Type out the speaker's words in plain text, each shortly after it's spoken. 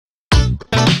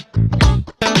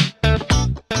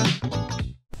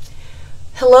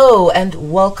Hello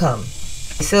and welcome.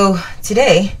 So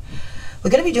today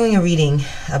we're going to be doing a reading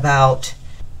about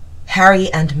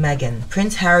Harry and Meghan,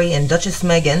 Prince Harry and Duchess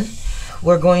Meghan.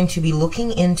 We're going to be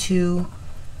looking into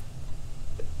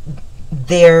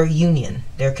their union,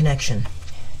 their connection,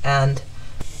 and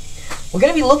we're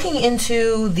going to be looking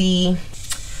into the...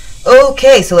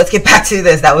 Okay, so let's get back to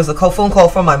this. That was a phone call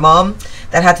from my mom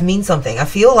that had to mean something. I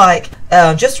feel like,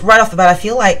 just right off the bat, I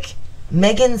feel like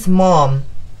Meghan's mom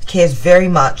cares very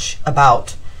much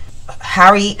about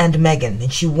Harry and Meghan,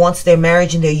 and she wants their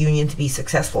marriage and their union to be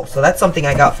successful. So that's something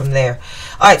I got from there.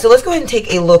 Alright, so let's go ahead and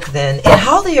take a look then at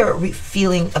how they are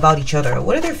feeling about each other.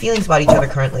 What are their feelings about each other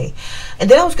currently? And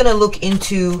then I was going to look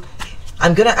into,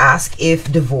 I'm going to ask if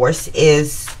divorce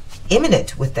is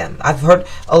imminent with them. I've heard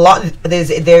a lot,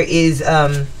 there is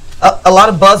a lot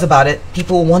of buzz about it.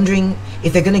 People wondering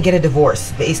if they're going to get a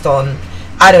divorce based on,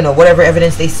 I don't know, whatever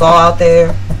evidence they saw out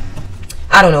there.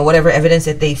 I don't know, whatever evidence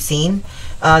that they've seen.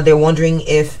 They're wondering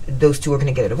if those two are going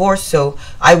to get a divorce. So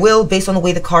I will, based on the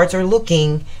way the cards are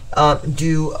looking,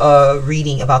 do a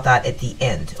reading about that at the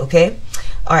end. Okay?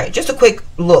 Alright, just a quick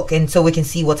look, and so we can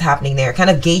see what's happening there. Kind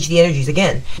of gauge the energies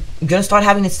again. I'm going to start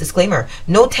having this disclaimer.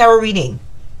 No tarot reading.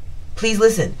 Please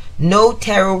listen. No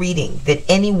tarot reading that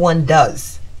anyone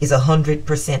does is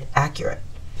 100% accurate.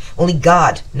 Only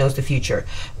God knows the future.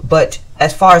 But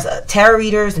as far as tarot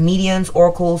readers, mediums,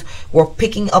 oracles, we're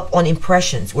picking up on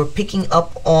impressions. We're picking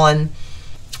up on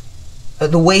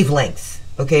the wavelengths.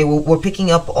 Okay, we're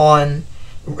picking up on,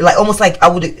 like, almost like I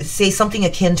would say something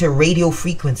akin to radio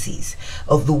frequencies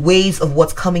of the waves of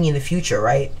what's coming in the future,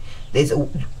 right? The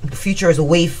future is a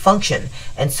wave function,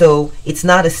 and so it's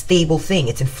not a stable thing.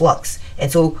 It's in flux. And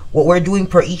so what we're doing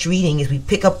per each reading is we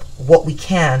pick up what we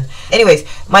can. Anyways,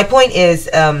 my point is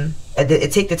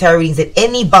take the tarot readings that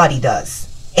anybody does,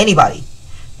 anybody,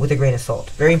 with a grain of salt.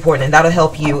 Very important, and that'll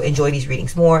help you enjoy these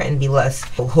readings more and be less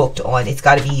hooked on it's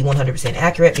got to be 100%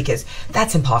 accurate, because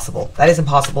that's impossible. That is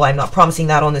impossible. I'm not promising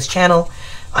that on this channel.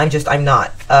 I'm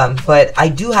not. But I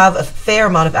do have a fair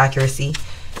amount of accuracy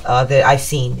that I've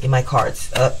seen in my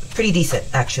cards. Pretty decent,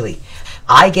 actually.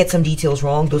 I get some details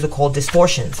wrong. Those are called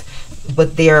distortions,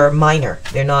 but they're minor.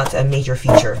 They're not a major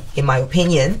feature, in my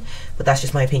opinion, but that's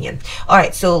just my opinion. All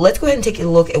right, so let's go ahead and take a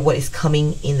look at what is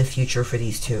coming in the future for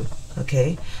these two.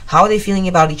 Okay, how are they feeling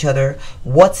about each other?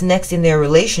 What's next in their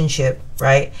relationship,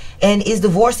 right? And is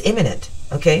divorce imminent?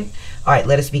 Okay. All right,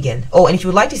 let us begin. Oh, and if you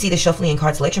would like to see the shuffling and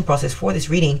card selection process for this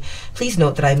reading, please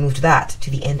note that I moved that to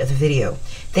the end of the video.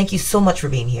 Thank you so much for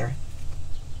being here.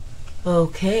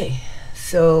 Okay,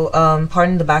 so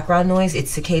pardon the background noise.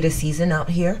 It's cicada season out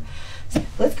here. So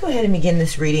let's go ahead and begin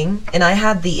this reading. And I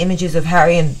had the images of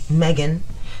Harry and Meghan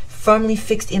firmly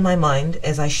fixed in my mind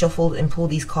as I shuffled and pulled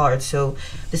these cards, so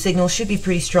the signal should be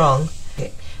pretty strong.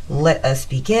 Okay, let us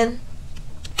begin.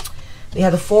 We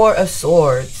have the Four of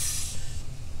Swords.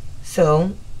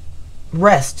 So,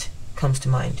 rest comes to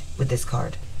mind with this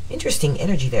card. Interesting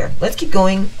energy there. Let's keep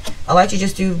going. I like to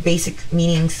just do basic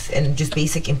meanings and just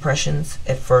basic impressions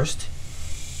at first.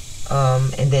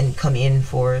 And then come in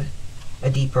for a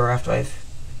deeper after I've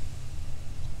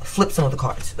flipped some of the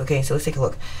cards. Okay, so let's take a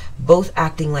look. Both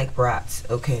acting like brats.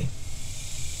 Okay.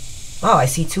 Oh, I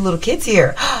see two little kids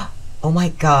here. Oh my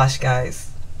gosh,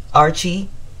 guys. Archie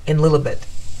and Lilibet.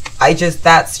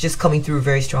 That's just coming through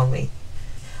very strongly.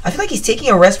 I feel like he's taking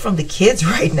a rest from the kids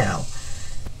right now.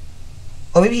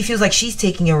 Or maybe he feels like she's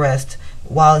taking a rest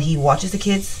while he watches the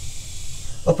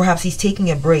kids. Or perhaps he's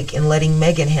taking a break and letting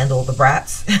Meghan handle the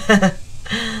brats.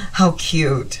 How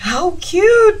cute. How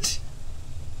cute.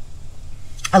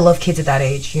 I love kids at that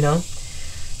age, you know.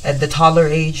 At the toddler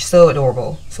age. So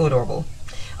adorable. So adorable.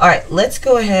 Alright, let's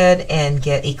go ahead and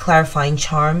get a clarifying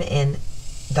charm and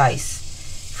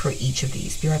dice for each of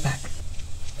these. Be right back.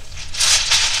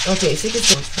 Okay, Sacred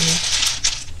Spirit for me.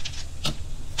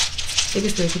 Sacred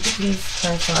Spirit, could you please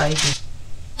clarify the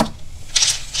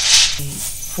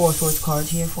Four of Swords card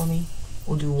here for me?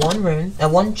 We'll do one rune,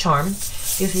 one charm.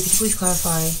 Yes, could you please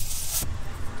clarify?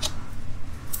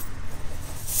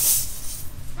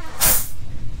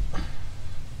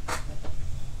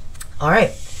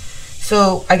 Alright,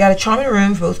 so I got a charm and a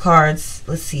rune for both cards.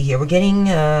 Let's see here. We're getting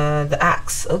the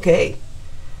axe. Okay.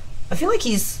 I feel like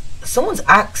someone's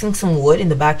axing some wood in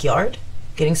the backyard,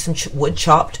 getting some wood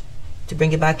chopped to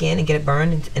bring it back in and get it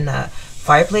burned in the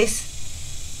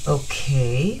fireplace.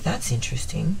 Okay, that's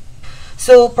interesting.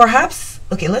 So perhaps,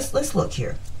 okay, let's look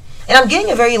here. And I'm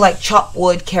getting a very like chop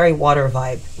wood, carry water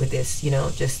vibe with this, you know,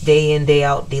 just day in, day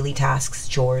out, daily tasks,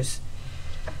 chores.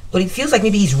 But it feels like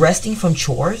maybe he's resting from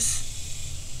chores.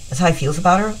 That's how he feels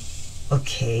about her.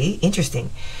 Okay,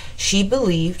 interesting. She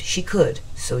believed she could,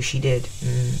 so she did.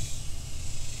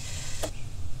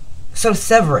 sort of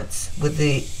severance with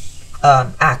the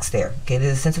axe there. Okay,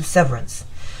 there's a sense of severance.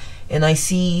 And I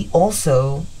see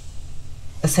also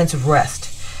a sense of rest.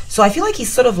 So I feel like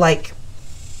he's sort of like,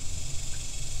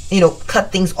 you know,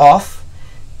 cut things off.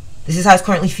 This is how he's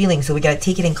currently feeling, so we gotta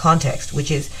take it in context,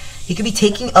 which is he could be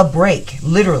taking a break,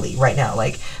 literally, right now.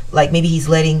 Like maybe he's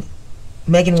letting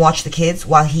Meghan watch the kids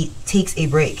while he takes a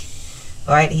break.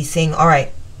 Alright, he's saying,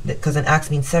 alright, because an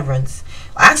axe means severance.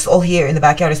 Axe all here in the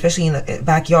backyard, especially in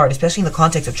the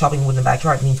context of chopping wood in the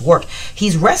backyard, means work.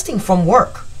 He's resting from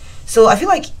work. So I feel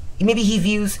like maybe Harry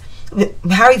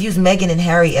views Meghan and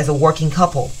Harry as a working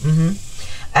couple.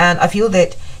 And I feel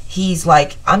that he's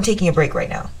like, I'm taking a break right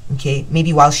now. Okay,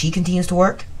 maybe while she continues to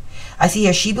work. I see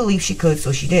here she believed she could,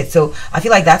 so she did. So I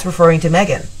feel like that's referring to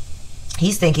Meghan.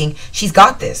 He's thinking, she's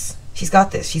got this. She's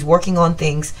got this. She's working on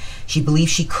things. She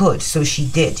believed she could, so she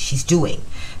did. She's doing.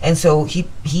 And so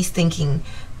he's thinking,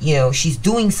 you know, she's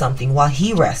doing something while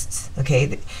he rests.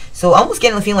 Okay, so almost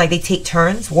getting the feeling like they take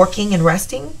turns working and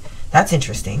resting. That's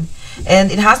interesting. And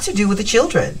it has to do with the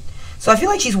children. So I feel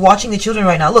like she's watching the children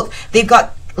right now. Look, they've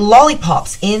got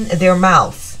lollipops in their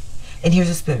mouths. And here's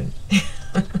a spoon.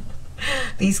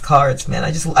 These cards, man.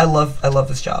 I love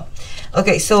this job.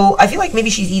 Okay, so I feel like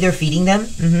maybe she's either feeding them.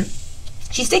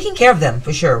 She's taking care of them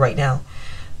for sure right now.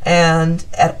 And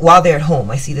while they're at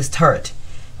home, I see this turret,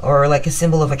 or like a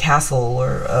symbol of a castle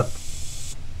or a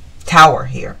tower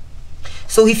here.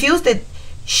 So he feels that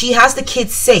she has the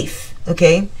kids safe.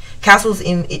 Okay, castles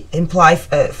imply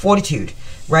fortitude,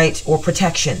 right, or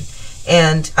protection.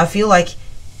 And I feel like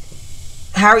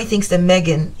Harry thinks that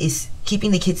Meghan is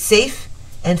keeping the kids safe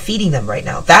and feeding them right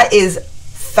now. That is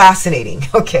fascinating.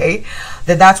 Okay,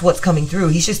 that's what's coming through.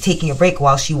 He's just taking a break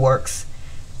while she works.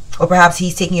 Or perhaps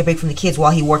he's taking a break from the kids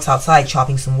while he works outside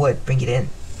chopping some wood, bring it in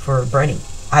for burning.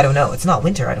 I don't know. It's not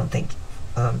winter, I don't think.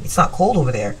 It's not cold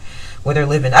over there where they're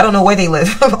living. I don't know where they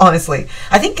live, honestly.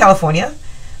 I think California.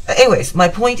 Anyways, my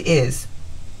point is,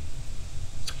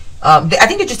 I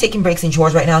think they're just taking breaks in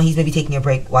chores right now. He's maybe taking a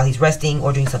break while he's resting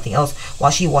or doing something else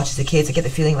while she watches the kids. I get the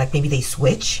feeling like maybe they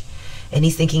switch. And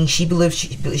he's thinking she believes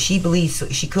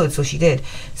she could, so she did.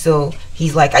 So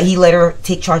he's like, he let her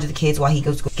take charge of the kids while he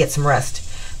goes to get some rest.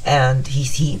 And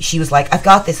she was like, I've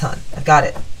got this, hon. I've got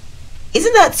it.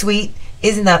 Isn't that sweet?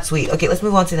 Isn't that sweet? Okay, let's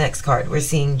move on to the next card. We're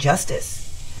seeing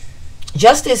justice.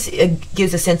 Justice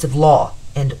gives a sense of law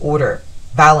and order,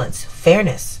 balance,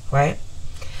 fairness, right?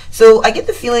 So I get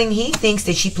the feeling he thinks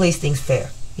that she plays things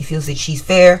fair. He feels that she's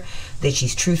fair, that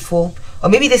she's truthful. Or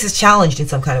maybe this is challenged in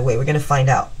some kind of way. We're going to find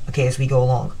out, okay, as we go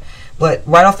along. But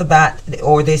right off the bat,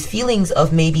 or there's feelings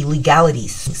of maybe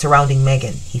legalities surrounding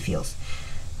Meghan, he feels.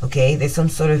 Okay, there's some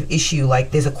sort of issue, like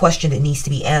there's a question that needs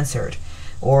to be answered.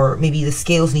 Or maybe the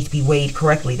scales need to be weighed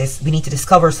correctly. We need to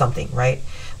discover something, right?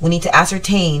 We need to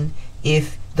ascertain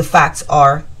if the facts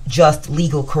are just,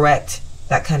 legal, correct.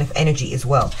 That kind of energy as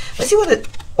well. Let's see what the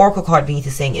Oracle card beneath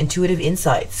is saying. Intuitive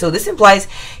insight. So this implies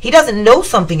he doesn't know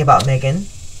something about Meghan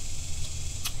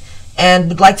and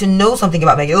would like to know something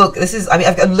about Meghan. Look, this is, I mean,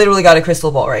 I've literally got a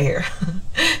crystal ball right here.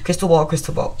 Crystal ball,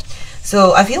 crystal ball.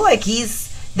 So I feel like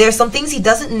there's some things he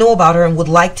doesn't know about her and would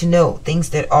like to know.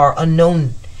 Things that are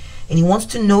unknown. And he wants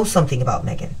to know something about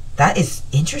Meghan. That is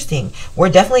interesting. We're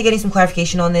definitely getting some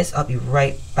clarification on this. I'll be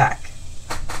right back.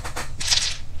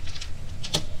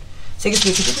 Sacred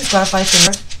Spirit, could you please clarify for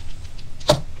me?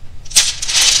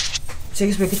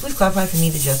 Sacred Spirit, could you please clarify for me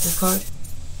the Justice card?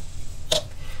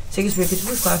 Sacred Spirit, could you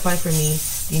please clarify for me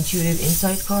the Intuitive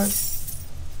Insight card?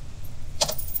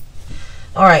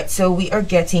 Alright, so we are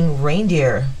getting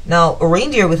reindeer. Now, a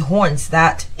reindeer with horns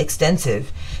that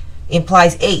extensive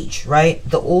implies age, right?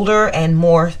 The older and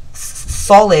more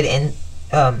solid and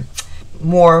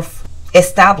more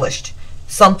established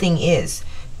something is,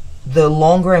 the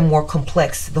longer and more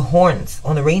complex the horns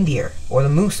on the reindeer or the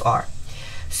moose are.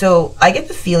 So I get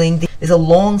the feeling there's a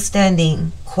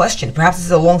long-standing question. Perhaps this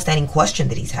is a long-standing question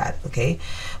that he's had, okay?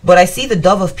 But I see the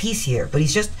dove of peace here, but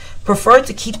he's just preferred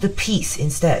to keep the peace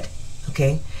instead,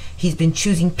 okay? He's been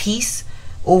choosing peace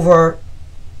over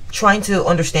trying to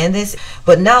understand this,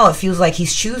 but now it feels like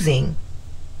he's choosing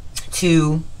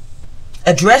to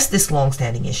address this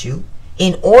long-standing issue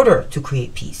in order to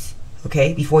create peace,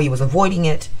 okay? Before he was avoiding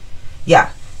it.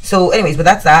 Yeah, so anyways, but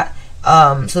that's that.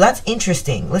 So that's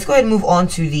interesting. Let's go ahead and move on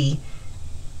to the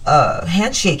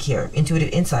handshake here, Intuitive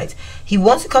Insights. He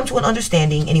wants to come to an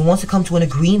understanding and he wants to come to an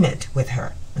agreement with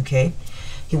her, okay?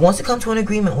 He wants to come to an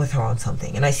agreement with her on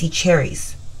something, and I see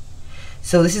cherries.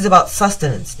 So this is about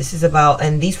sustenance. This is about,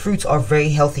 and these fruits are very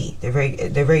healthy. They're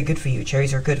very good for you.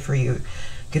 Cherries are good for you,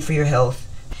 good for your health.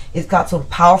 It's got some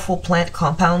powerful plant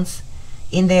compounds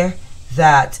in there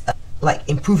that like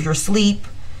improve your sleep,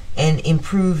 and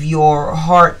improve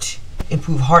heart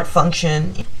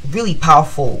function. Really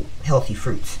powerful, healthy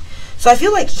fruits. So I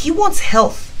feel like he wants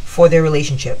health for their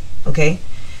relationship, okay?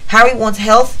 Harry wants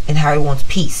health and Harry wants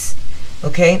peace,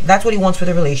 okay? That's what he wants for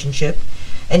the relationship.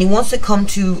 And he wants to come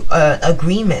to an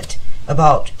agreement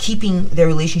about keeping their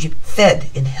relationship fed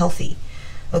and healthy,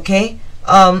 okay?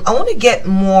 I want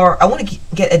to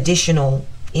get additional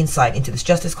insight into this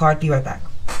Justice card. Be right back.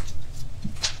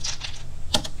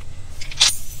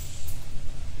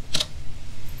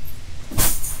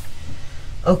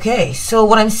 Okay, so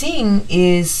what I'm seeing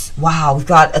is, wow, we've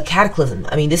got a cataclysm.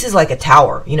 I mean, this is like a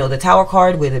tower. You know, the tower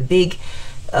card where the big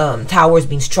tower is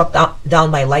being struck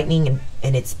down by lightning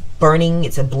and it's burning,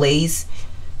 it's ablaze,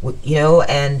 you know,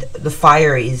 and the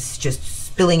fire is just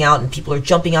spilling out and people are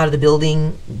jumping out of the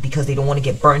building because they don't want to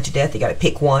get burned to death. They got to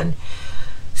pick one.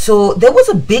 So there was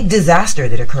a big disaster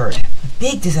that occurred. A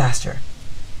big disaster.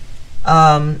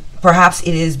 Perhaps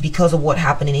it is because of what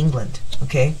happened in England,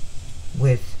 okay,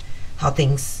 with how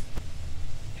things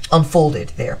unfolded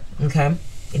there, okay,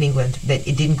 in England, that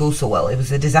it didn't go so well. It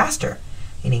was a disaster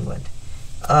in England.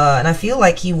 And I feel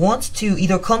like he wants to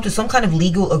either come to some kind of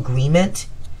legal agreement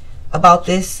about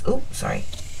this. Oh, sorry.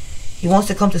 He wants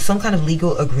to come to some kind of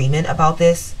legal agreement about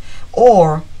this,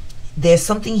 or there's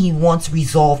something he wants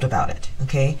resolved about it,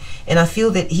 okay? And I feel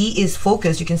that he is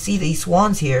focused. You can see these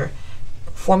swans here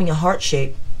forming a heart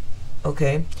shape,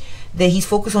 okay? That he's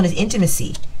focused on his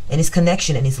intimacy and his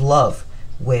connection and his love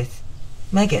with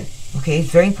Meghan, okay?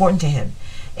 It's very important to him.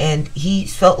 And he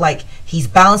felt like he's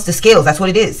balanced the scales. That's what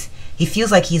it is. He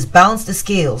feels like he's balanced the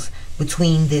scales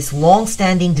between this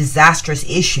long-standing disastrous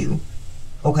issue,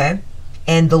 okay,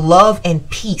 and the love and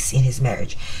peace in his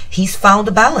marriage. He's found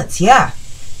a balance, yeah.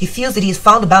 He feels that he's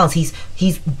found a balance.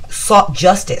 He's sought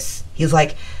justice. He's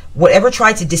like, whatever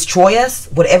tried to destroy us,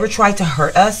 whatever tried to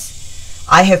hurt us,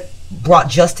 I have brought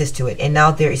justice to it, and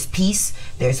now there is peace,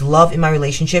 there's love in my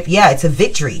relationship. Yeah, it's a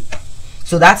victory.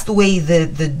 So that's the way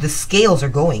the scales are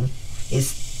going,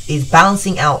 is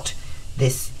balancing out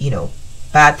this, you know,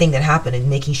 bad thing that happened and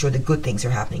making sure the good things are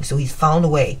happening. So he's found a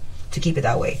way to keep it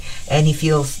that way, and he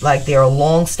feels like they're a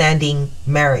long-standing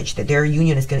marriage, that their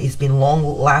union has been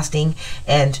long-lasting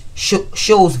and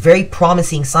shows very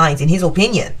promising signs, in his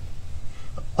opinion,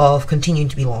 of continuing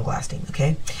to be long-lasting.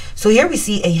 Okay, so here we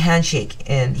see a handshake,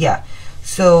 and yeah,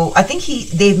 so I think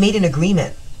they've made an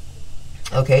agreement.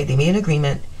 Okay, they made an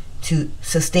agreement to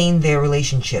sustain their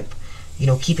relationship, you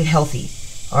know, keep it healthy.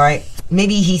 All right,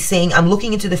 maybe he's saying, I'm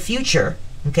looking into the future.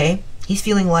 Okay, he's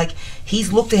feeling like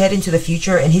he's looked ahead into the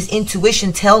future, and his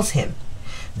intuition tells him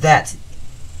that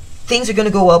things are going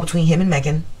to go well between him and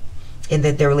Meghan, and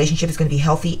that their relationship is going to be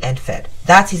healthy and fed.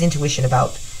 That's his intuition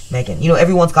about Meghan. You know,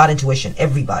 everyone's got intuition.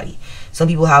 Everybody. Some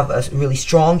people have a really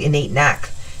strong innate knack.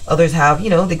 Others have, you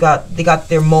know, they got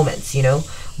their moments, you know.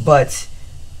 But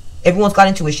everyone's got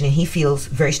intuition, and he feels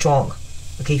very strong.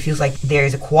 Okay, he feels like there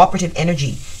is a cooperative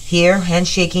energy here,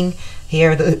 handshaking.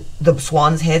 Here, the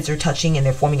swans' heads are touching, and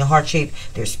they're forming a heart shape.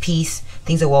 There's peace.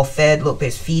 Things are well fed. Look,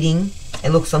 there's feeding,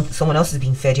 and look, someone else is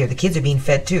being fed here. The kids are being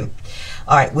fed too.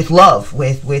 All right, with love,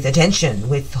 with attention,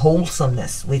 with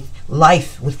wholesomeness, with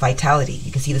life, with vitality.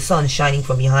 You can see the sun shining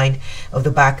from behind of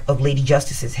the back of Lady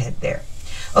Justice's head there.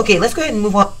 Okay, let's go ahead and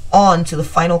move on to the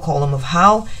final column of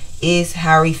how is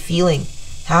Harry feeling?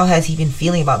 How has he been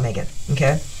feeling about Meghan?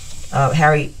 Okay,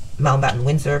 Harry, Mountbatten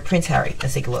Windsor, Prince Harry.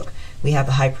 Let's take a look. We have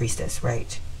the High Priestess,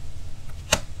 right?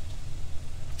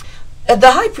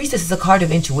 The High Priestess is a card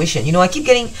of intuition. You know, I keep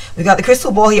getting, we got the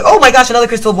crystal ball here. Oh my gosh, another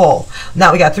crystal ball.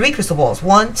 Now we got 3 crystal balls.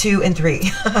 1, 2, and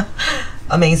 3.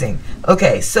 Amazing.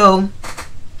 Okay, so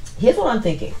here's what I'm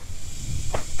thinking.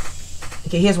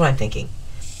 Okay, here's what I'm thinking.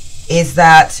 Is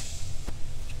that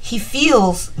he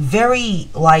feels very,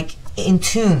 like, in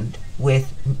tune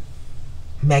with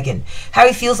Meghan.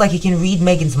 Harry feels like he can read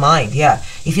Meghan's mind. Yeah,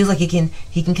 he feels like he can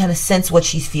kind of sense what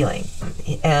she's feeling,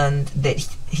 and that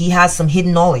he has some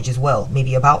hidden knowledge as well,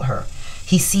 maybe about her.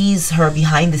 He sees her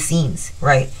behind the scenes,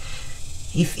 right?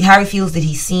 Harry feels that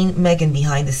he's seen Meghan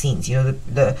behind the scenes. You know,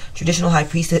 the traditional high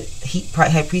priestess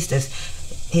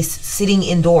is sitting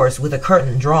indoors with a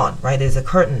curtain drawn, right? There's a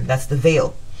curtain, that's the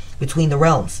veil between the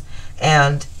realms,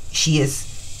 and she is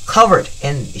covered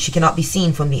and she cannot be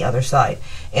seen from the other side.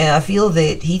 And I feel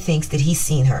that he thinks that he's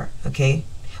seen her, okay?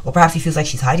 Or perhaps he feels like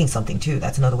she's hiding something too.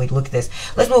 That's another way to look at this.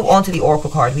 Let's move on to the Oracle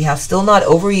card. We have Still Not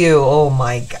Over You. Oh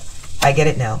my God. I get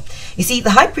it now. You see, the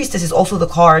High Priestess is also the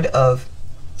card of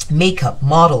makeup,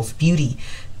 models, beauty.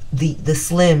 The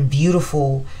slim,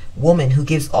 beautiful woman who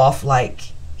gives off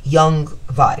like young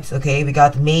vibes, okay? We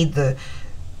got the maid, the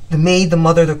the maid, the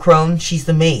mother, the crone. She's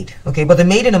the maid, okay? But the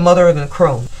maid and the mother and the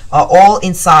crone are all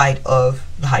inside of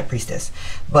the high priestess.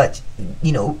 But,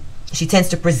 you know, she tends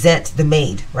to present the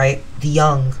maid, right? The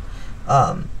young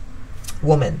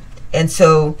woman. And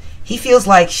so he feels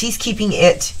like she's keeping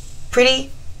it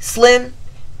pretty, slim,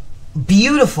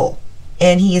 beautiful.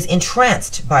 And he is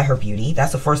entranced by her beauty.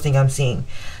 That's the first thing I'm seeing.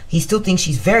 He still thinks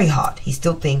she's very hot. He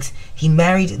still thinks he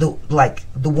married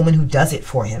the woman who does it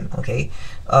for him, okay?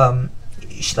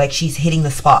 She's hitting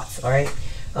the spots, all right?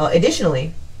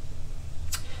 Additionally,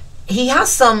 he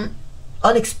has some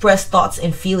unexpressed thoughts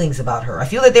and feelings about her. I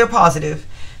feel that they're positive,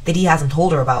 that he hasn't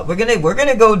told her about. We're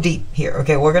gonna go deep here,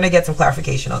 okay? We're gonna get some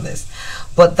clarification on this.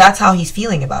 But that's how he's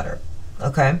feeling about her,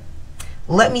 okay?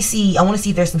 Let me see. I want to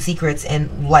see if there's some secrets,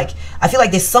 and like I feel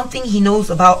like there's something he knows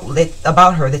about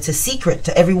her that's a secret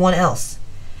to everyone else,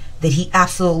 that he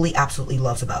absolutely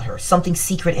loves about her. Something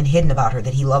secret and hidden about her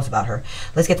that he loves about her.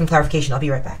 Let's get some clarification. I'll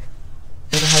be right back.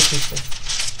 There's a high priestess.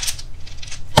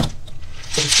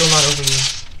 But it's still not over you.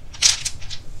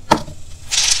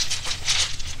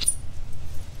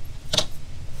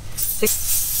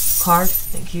 6 cards.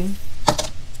 Thank you.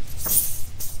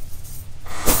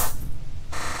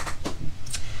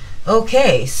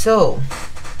 Okay, so,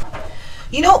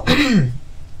 you know,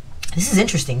 this is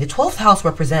interesting. The 12th house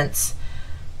represents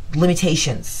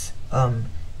limitations,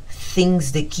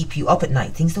 things that keep you up at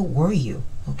night, things that worry you,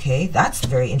 okay? That's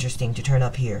very interesting to turn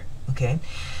up here, okay?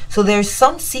 So there's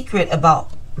some secret about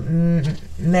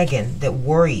Meghan that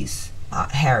worries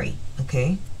Harry,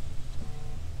 okay?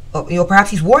 Oh, you know, perhaps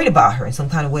he's worried about her in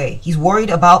some kind of way. He's worried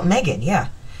about Meghan, yeah.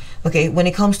 Okay, when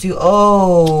it comes to,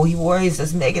 oh, he worries,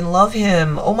 does Meghan love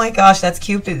him? Oh my gosh, that's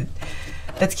Cupid.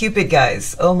 That's Cupid,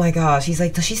 guys. Oh my gosh. He's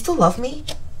like, does she still love me?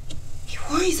 He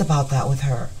worries about that with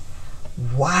her.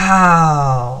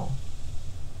 Wow.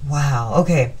 Wow.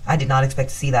 Okay, I did not expect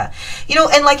to see that. You know,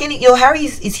 and like, you know, Harry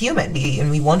is human. And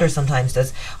we wonder sometimes,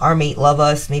 does our mate love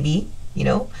us? Maybe, you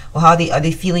know? Or are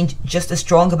they feeling just as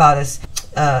strong about us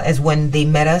as when they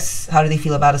met us? How do they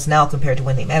feel about us now compared to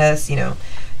when they met us? You know,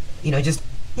 just...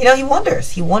 You know, he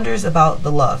wonders about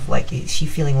the love. Like, is she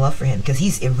feeling love for him? Because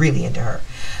he's really into her.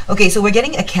 Okay, so we're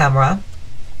getting a camera.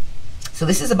 So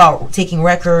this is about taking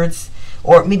records,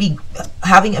 or maybe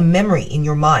having a memory in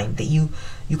your mind that you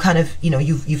kind of, you know,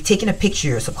 you've taken a picture,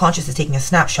 your subconscious is taking a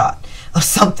snapshot of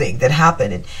something that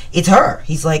happened, and it's her.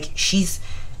 He's like,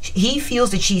 he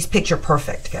feels that she's picture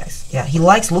perfect, guys. Yeah, he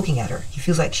likes looking at her. He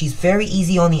feels like she's very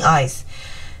easy on the eyes.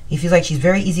 He feels like she's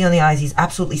very easy on the eyes. He's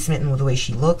absolutely smitten with the way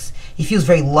she looks. He feels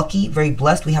very lucky, very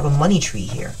blessed. We have a money tree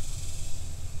here.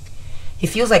 He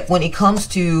feels like when it comes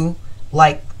to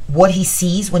like what he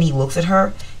sees when he looks at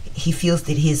her, he feels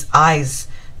that his eyes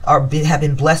have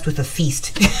been blessed with a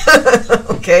feast.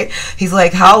 Okay? He's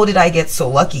like, how did I get so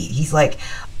lucky? He's like,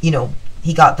 you know,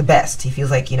 he got the best. He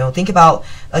feels like, you know, think about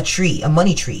a tree, a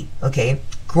money tree, okay?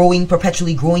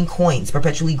 Perpetually growing coins,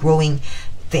 perpetually growing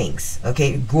things,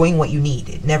 okay, growing what you need.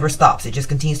 It never stops. It just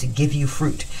continues to give you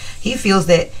fruit. He feels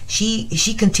that she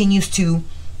continues to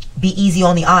be easy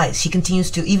on the eyes. She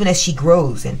continues to, even as she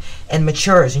grows and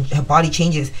matures and her body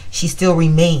changes, she still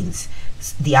remains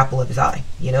the apple of his eye,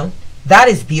 you know? That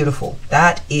is beautiful.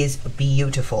 That is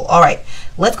beautiful. All right,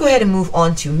 let's go ahead and move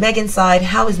on to Meghan's side.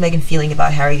 How is Meghan feeling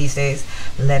about Harry these days?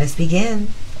 Let us begin.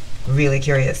 Really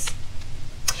curious.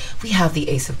 We have the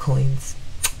Ace of Coins.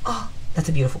 Oh, that's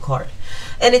a beautiful card.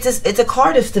 And it's a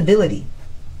card of stability.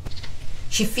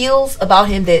 She feels about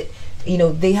him that, you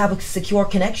know, they have a secure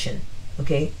connection,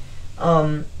 okay?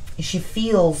 She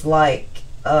feels like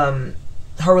her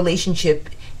relationship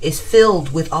is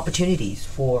filled with opportunities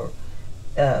for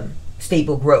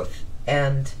stable growth.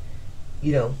 And,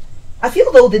 you know, I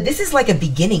feel though that this is like a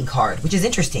beginning card, which is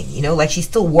interesting, you know, like she's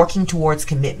still working towards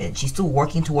commitment. She's still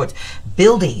working towards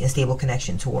building a stable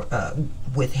connection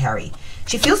with Harry.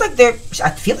 She feels like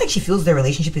I feel like she feels their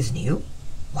relationship is new.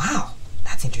 Wow,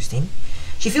 that's interesting.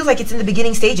 She feels like it's in the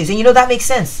beginning stages, and you know, that makes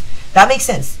sense. That makes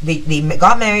sense. They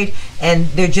got married and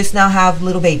they just now have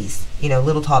little babies, you know,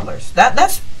 little toddlers.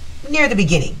 That's near the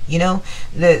beginning, you know.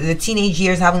 The teenage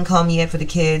years haven't come yet for the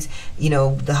kids, you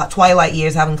know. The twilight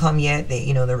years haven't come yet.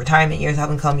 You know, the retirement years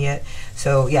haven't come yet.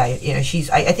 So yeah, you know,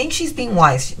 I think she's being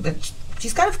wise, but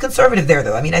she's kind of conservative there,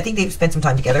 though. I mean, I think they've spent some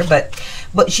time together,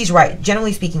 but she's right.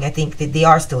 Generally speaking, I think that they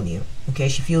are still new. Okay,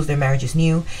 she feels their marriage is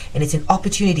new, and it's an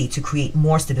opportunity to create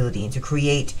more stability and to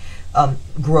create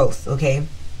growth. Okay,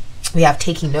 we have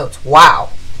taking notes.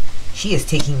 Wow. She is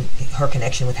taking her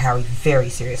connection with Harry very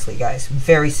seriously, guys.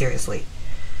 Very seriously.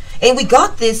 And we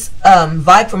got this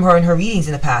vibe from her in her readings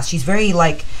in the past. She's very,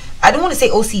 like, I don't want to say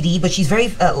OCD, but she's very,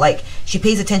 like, she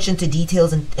pays attention to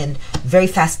details and very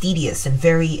fastidious and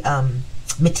very,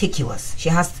 meticulous. She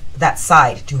has that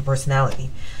side to her personality.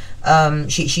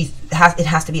 It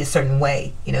has to be a certain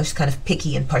way. You know, she's kind of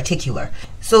picky and particular.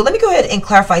 So let me go ahead and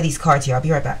clarify these cards here. I'll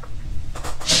be right back.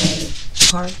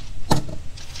 Card.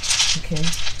 Okay.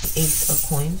 Ace of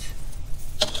Coins.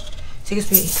 Take a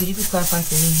straight. Could you please clarify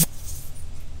for me?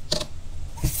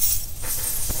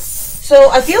 So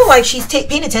I feel like she's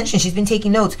paying attention. She's been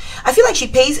taking notes. I feel like she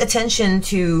pays attention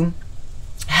to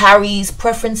Harry's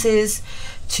preferences,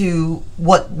 to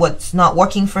what's not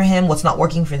working for him, what's not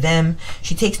working for them.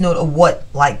 She takes note of what,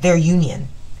 like, their union.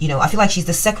 You know, I feel like she's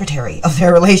the secretary of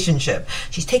their relationship.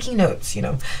 She's taking notes, you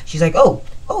know. She's like, oh,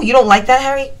 you don't like that,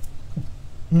 Harry?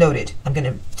 Noted. I'm going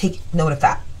to take note of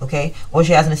that, okay? Or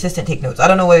she has an assistant take notes. I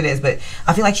don't know what it is, but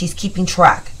I feel like she's keeping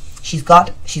track. She's got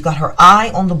her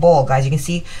eye on the ball, guys. You can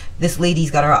see this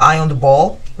lady's got her eye on the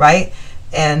ball, right?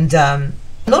 And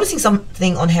noticing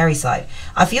something on Harry's side.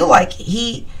 I feel like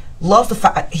he loves the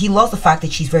fact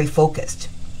that she's very focused.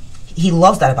 He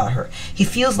loves that about her. He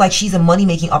feels like she's a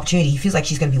money-making opportunity. He feels like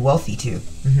she's going to be wealthy too.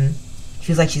 He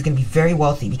feels like she's going to be very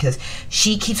wealthy because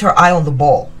she keeps her eye on the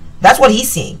ball. That's what he's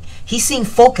seeing. He's seeing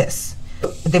focus.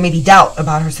 There may be doubt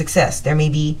about her success. There may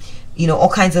be, you know, all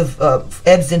kinds of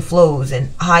ebbs and flows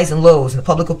and highs and lows in the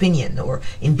public opinion or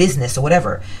in business or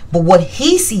whatever. But what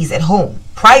he sees at home,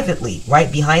 privately,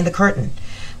 right behind the curtain,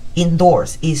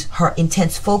 indoors, is her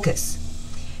intense focus.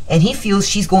 And he feels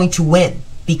she's going to win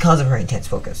because of her intense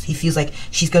focus. He feels like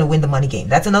she's going to win the money game.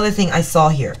 That's another thing I saw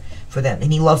here for them.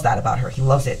 And he loves that about her. He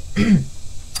loves it.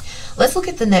 Let's look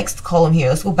at the next column here.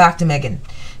 Let's go back to Meghan.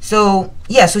 So,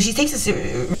 yeah, so she takes this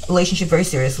relationship very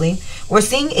seriously. We're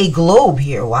seeing a globe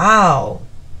here. Wow.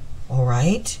 All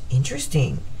right.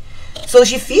 Interesting. So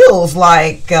she feels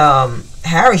like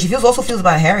Harry, also feels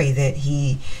about Harry that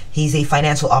he's a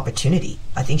financial opportunity.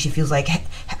 I think she feels like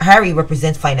Harry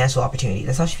represents financial opportunity.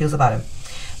 That's how she feels about him.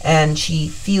 And she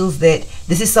feels that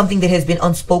this is something that has been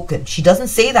unspoken. She doesn't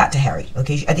say that to Harry,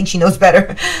 okay? I think she knows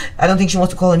better. I don't think she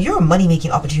wants to call him, you're a money-making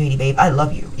opportunity, babe. I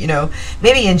love you, you know?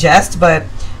 Maybe in jest, but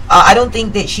I don't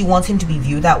think that she wants him to be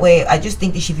viewed that way. I just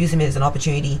think that she views him as an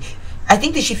opportunity. I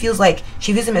think that she feels like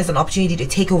she views him as an opportunity to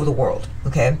take over the world,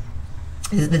 okay?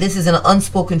 This is an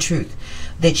unspoken truth,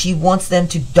 that she wants them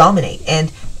to dominate.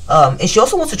 And she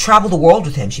also wants to travel the world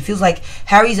with him. She feels like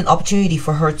Harry's an opportunity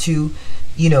for her to,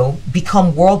 you know,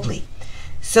 become worldly.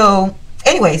 So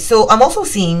anyway, so I'm also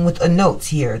seeing with a note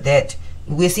here that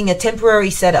we're seeing a temporary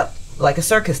setup, like a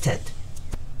circus tent.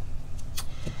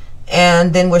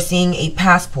 And then we're seeing a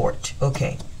passport.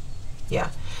 Okay.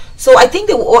 Yeah. So I think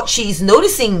that what she's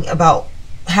noticing about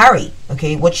Harry,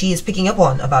 okay, what she is picking up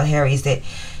on about Harry is that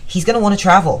he's going to want to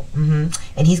travel. And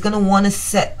he's going to want to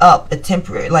set up a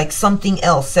temporary, like something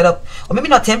else, set up, or maybe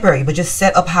not temporary, but just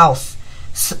set up house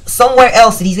somewhere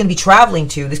else that he's going to be traveling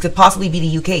to. This could possibly be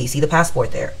the UK. You see the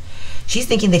passport there. She's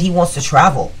thinking that he wants to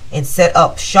travel and set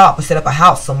up shop or set up a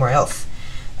house somewhere else.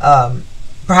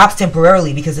 Perhaps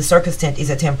temporarily, because the circus tent is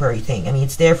a temporary thing. I mean,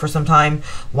 it's there for some time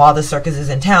while the circus is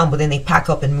in town, but then they pack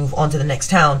up and move on to the next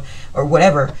town or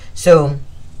whatever. So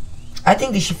I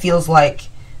think that she feels like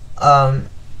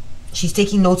she's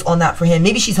taking notes on that for him.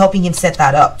 Maybe she's helping him set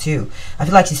that up too. I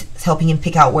feel like she's helping him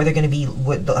pick out where they're going to be,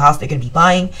 what the house they're going to be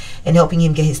buying, and helping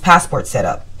him get his passport set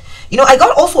up. You know, I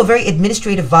got also a very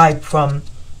administrative vibe from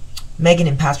Meghan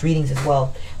in past readings as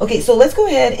well. Okay, so let's go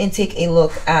ahead and take a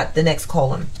look at the next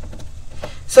column.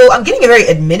 So I'm getting a very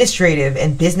administrative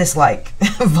and business-like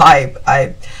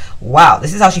vibe. Wow,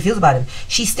 this is how she feels about him.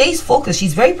 She stays focused.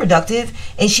 She's very productive,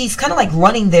 and she's kind of like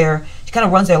running their, she kind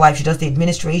of runs their life. She does the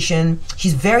administration.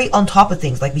 She's very on top of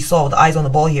things, like we saw with the eyes on the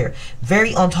ball here.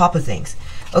 Very on top of things.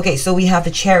 Okay, so we have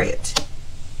the Chariot.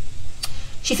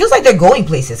 She feels like they're going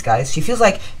places, guys. She feels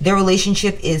like their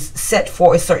relationship is set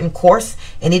for a certain course,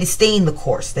 and it is staying the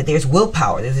course, that there's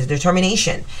willpower, there's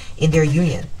determination in their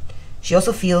union. She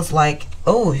also feels like,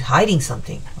 oh, hiding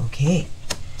something. Okay.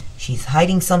 She's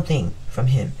hiding something from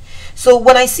him. So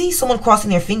when I see someone crossing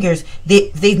their fingers,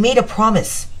 they've made a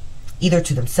promise, either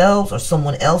to themselves or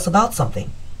someone else about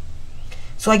something.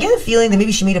 So I get a feeling that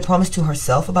maybe she made a promise to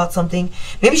herself about something.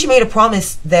 Maybe she made a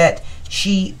promise that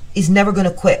she is never going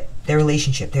to quit their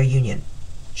relationship, their union.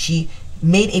 She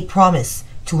made a promise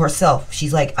to herself.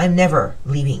 She's like, I'm never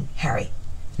leaving Harry.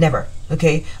 Never.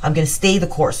 Okay, I'm going to stay the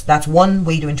course. That's one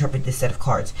way to interpret this set of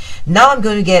cards. Now I'm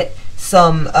going to get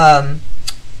some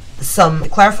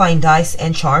clarifying dice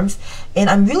and charms, and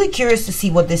I'm really curious to see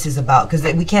what this is about, because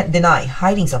we can't deny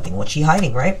hiding something. What's she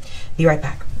hiding, right? Be right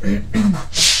back.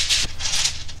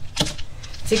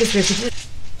 Take a spirit.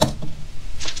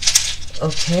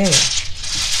 Okay.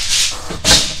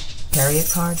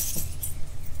 Chariot card.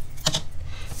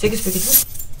 Take a spirit.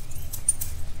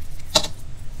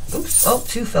 Oops. Oh,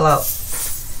 2 fell out.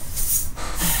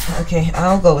 Okay,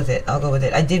 I'll go with it. I'll go with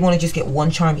it. I did want to just get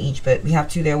 1 charm each, but we have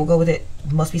 2 there. We'll go with it.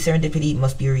 Must be serendipity.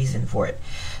 Must be a reason for it.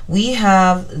 We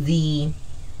have the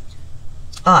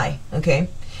eye, okay?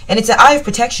 And it's an eye of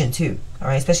protection, too, all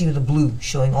right? Especially with the blue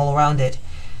showing all around it.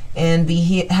 And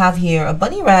we have here a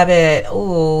bunny rabbit,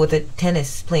 oh, with a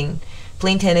tennis, playing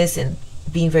tennis and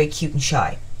being very cute and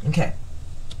shy. Okay.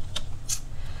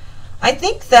 I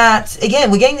think that, again,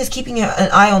 we're getting this keeping an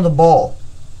eye on the ball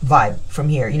vibe from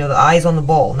here. You know, the eyes on the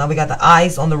ball. Now we got the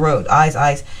eyes on the road.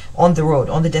 Eyes on the road,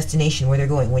 on the destination where they're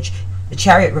going, which the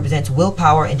chariot represents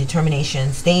willpower and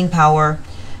determination, staying power,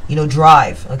 you know,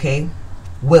 drive, okay?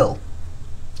 Will.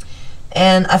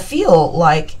 And I feel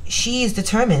like she is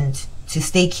determined to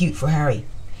stay cute for Harry.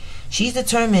 She's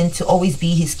determined to always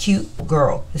be his cute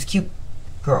girl,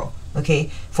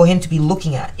 okay, for him to be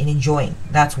looking at and enjoying.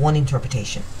 That's one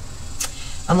interpretation.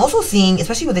 I'm also seeing,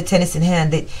 especially with the tennis in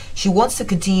hand, that she wants to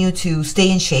continue to stay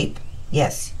in shape.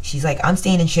 Yes, she's like, I'm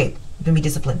staying in shape. I'm going to be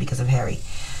disciplined because of Harry.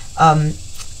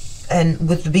 And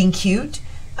with being cute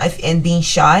and being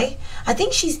shy, I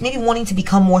think she's maybe wanting to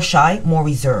become more shy, more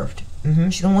reserved.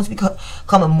 She wants to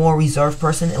become a more reserved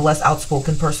person, a less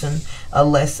outspoken person, a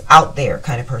less out there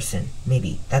kind of person.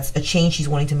 Maybe that's a change she's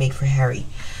wanting to make for Harry.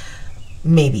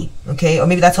 Maybe, okay, or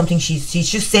maybe that's something she's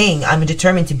just saying. I'm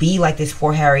determined to be like this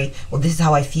for Harry. Well, this is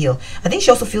how I feel. I think she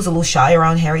also feels a little shy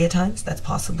around Harry at times. That's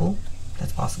possible.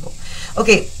 That's possible.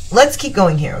 Okay, let's keep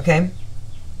going here. Okay,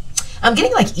 I'm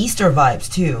getting like Easter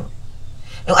vibes too.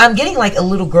 I'm getting like a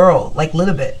little girl, like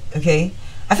Lilibet. Okay,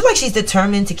 I feel like she's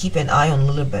determined to keep an eye on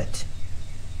Lilibet.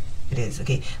 It is,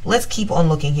 okay. Let's keep on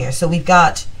looking here. So we've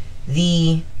got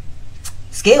the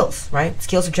scales, right?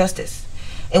 Scales of justice.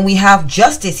 And we have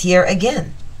justice here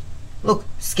again. Look,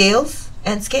 scales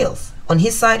and scales on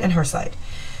his side and her side.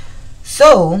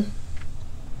 So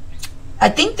I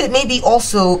think that maybe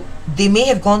also they may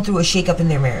have gone through a shakeup in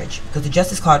their marriage, because the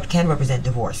justice card can represent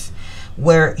divorce,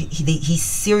 where he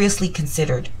seriously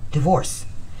considered divorce.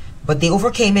 But they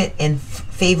overcame it and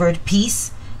favored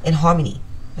peace and harmony,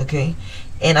 okay?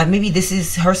 And maybe this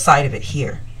is her side of it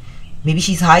here. Maybe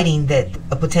she's hiding that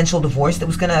a potential divorce that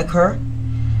was going to occur.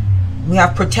 We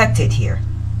have protected here.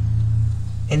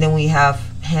 And then we have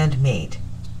handmade.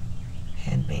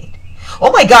 Handmade.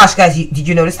 Oh my gosh, guys, did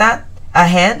you notice that? A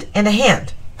hand and a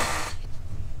hand.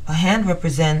 A hand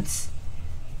represents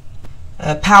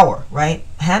power, right?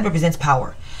 A hand represents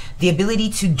power. The ability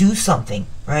to do something,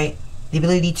 right? The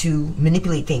ability to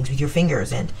manipulate things with your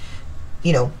fingers. And,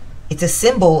 you know, it's a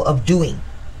symbol of doing,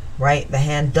 right? The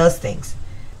hand does things.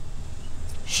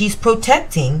 She's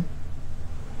protecting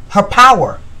her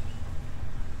power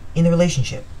in the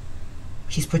relationship.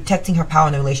 She's protecting her power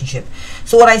in the relationship.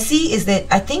 So what I see is that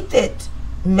I think that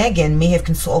Meghan may have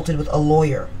consulted with a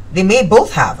lawyer. They may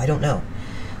both have, I don't know.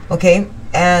 Okay?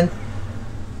 And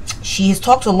she has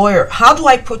talked to a lawyer. How do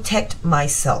I protect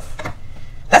myself?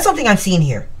 That's something I'm seeing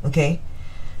here. Okay?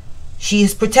 She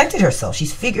has protected herself.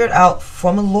 She's figured out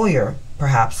from a lawyer,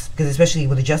 perhaps, because especially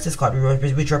with the justice card,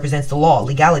 which represents the law,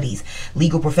 legalities,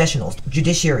 legal professionals,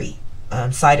 judiciary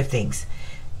side of things,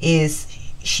 is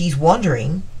she's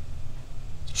wondering,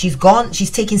 she's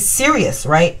taken serious,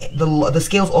 right? The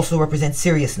scales also represent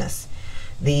seriousness.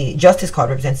 The justice card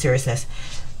represents seriousness.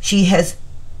 She has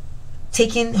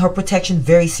taken her protection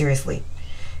very seriously.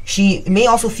 She may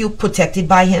also feel protected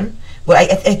by him, but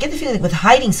I get the feeling that with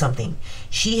hiding something,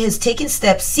 she has taken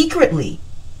steps secretly,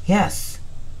 yes,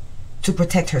 to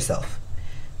protect herself.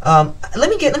 Let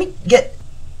me get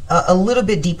a little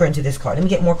bit deeper into this card. Let me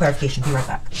get more clarification. Be right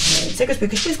back. Sacred Spirit,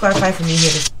 could you please clarify for me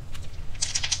here?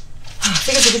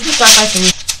 Sacred Spirit, could you please clarify for me?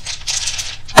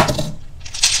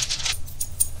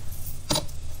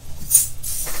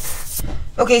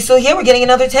 Okay, so here we're getting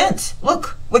another tent.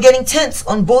 Look, we're getting tents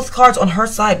on both cards on her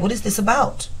side. What is this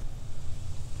about?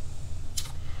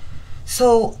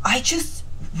 So I just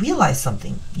realized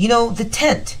something. You know, the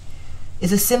tent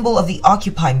is a symbol of the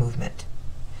Occupy movement,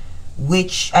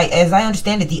 which, as I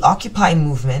understand it, the Occupy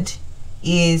movement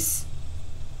is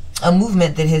a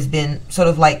movement that has been sort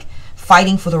of like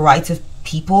fighting for the rights of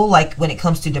people, like when it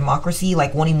comes to democracy,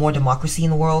 like wanting more democracy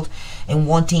in the world and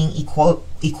wanting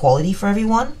equality for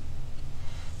everyone.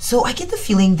 So I get the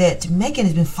feeling that Meghan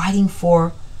has been fighting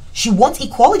for, she wants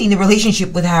equality in the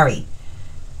relationship with Harry.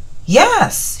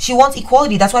 Yes, she wants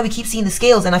equality. That's why we keep seeing the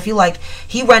scales, and I feel like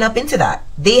he ran up into that.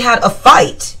 They had a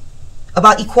fight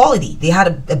about equality. They had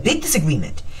a big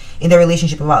disagreement in their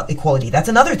relationship about equality. That's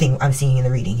another thing I'm seeing in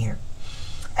the reading here.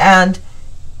 And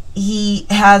he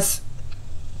has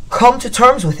come to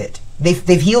terms with it.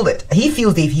 they've healed it. He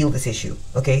feels they've healed this issue,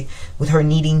 okay, with her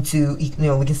needing to, you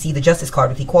know, we can see the Justice card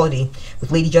with equality,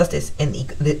 with Lady Justice and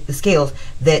the scales,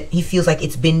 that he feels like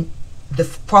it's been, the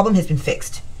problem has been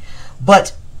fixed.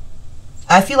 But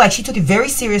I feel like she took it very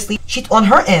seriously. She, on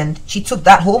her end, she took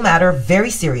that whole matter very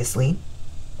seriously,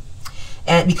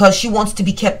 and because she wants to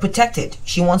be kept protected.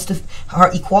 She wants to,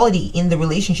 her equality in the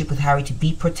relationship with Harry to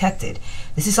be protected.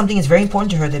 This is something that's very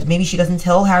important to her that maybe she doesn't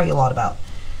tell Harry a lot about.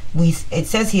 It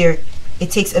says here,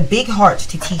 it takes a big heart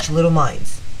to teach little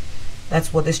minds.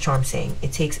 That's what this charm's saying.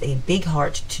 It takes a big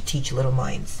heart to teach little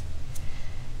minds.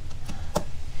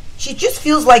 She just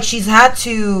feels like she's had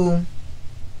to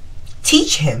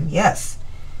teach him, yes,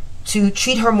 to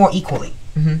treat her more equally.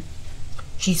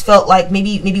 She's felt like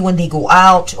maybe when they go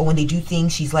out or when they do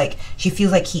things, she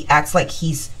feels like he acts like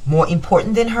he's more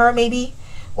important than her, maybe,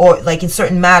 or like in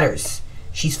certain matters.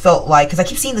 She's felt like, because I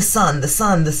keep seeing the sun,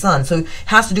 so it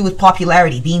has to do with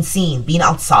popularity, being seen, being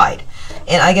outside.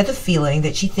 And I get the feeling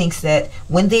that she thinks that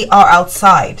when they are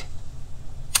outside,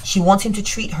 she wants him to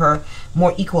treat her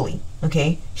more equally,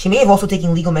 okay? She may have also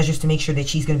taken legal measures to make sure that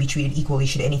she's going to be treated equally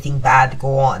should anything bad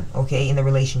go on, okay, in the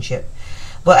relationship.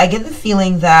 But I get the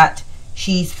feeling that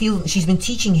she's been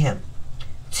teaching him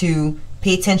to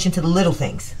pay attention to the little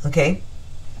things, okay?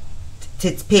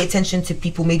 To pay attention to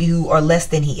people maybe who are less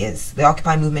than he is. The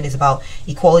Occupy movement is about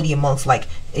equality amongst, like,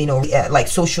 you know, like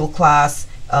social class,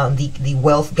 the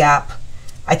wealth gap.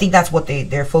 I think that's what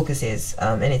their focus is,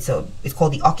 and it's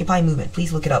called the Occupy movement.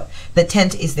 Please look it up. The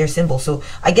tent is their symbol. So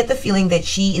I get the feeling that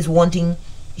she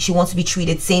wants to be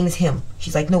treated same as him.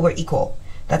 She's like, no, we're equal.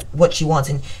 That's what she wants,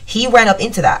 and he ran up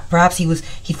into that. Perhaps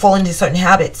he'd fallen into certain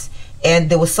habits, and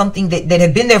there was something that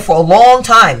had been there for a long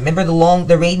time. Remember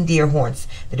the reindeer horns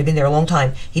that had been there a long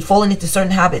time? He'd fallen into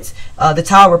certain habits. The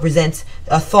tower represents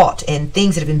a thought and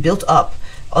things that have been built up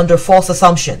under false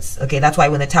assumptions. Okay, that's why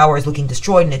when the tower is looking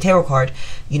destroyed in a tarot card,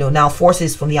 you know, now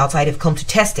forces from the outside have come to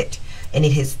test it, and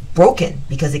it has broken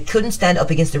because it couldn't stand up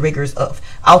against the rigors of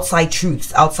outside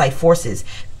truths, outside forces,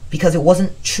 because it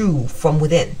wasn't true from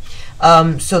within.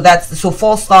 So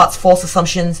false thoughts, false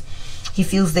assumptions. He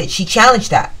feels that she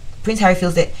challenged that. Prince Harry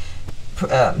feels that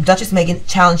Duchess Meghan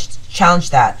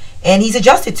challenged that, and he's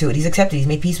adjusted to it. He's accepted. He's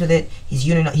made peace with it. He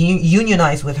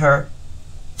unionized with her,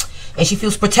 and she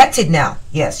feels protected now.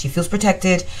 Yes, she feels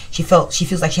protected. She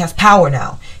feels like she has power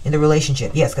now in the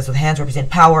relationship. Yes, because the hands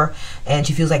represent power, and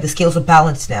she feels like the scales are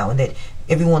balanced now, and that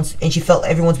she felt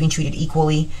everyone's being treated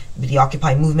equally with the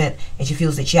Occupy movement, and she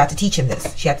feels that she had to teach him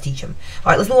this. She had to teach him.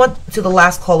 All right, let's move on to the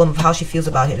last column of how she feels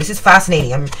about him. This is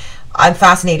fascinating. I'm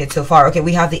fascinated so far. Okay,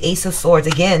 we have the Ace of Swords.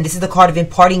 Again, this is the card of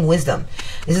imparting wisdom.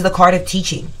 This is the card of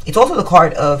teaching. It's also the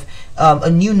card of a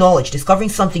new knowledge, discovering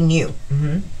something new.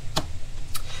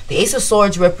 The Ace of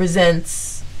Swords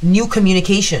represents new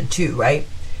communication too, right?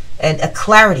 And a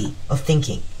clarity of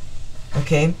thinking.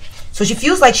 Okay, so she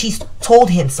feels like she's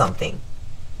told him something.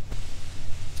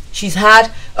 She's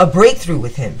had a breakthrough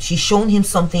with him. She's shown him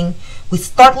something with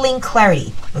startling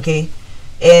clarity, okay?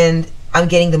 And I'm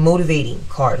getting the motivating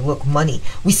card. Look, money.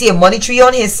 We see a money tree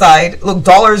on his side. Look,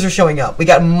 dollars are showing up. We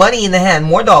got money in the hand,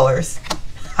 more dollars.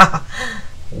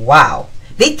 Wow.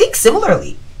 They think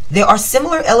similarly. There are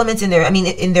similar elements in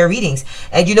their readings.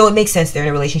 And you know, it makes sense. They're in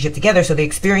a relationship together, so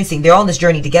they're on this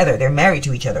journey together. They're married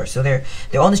to each other, so they're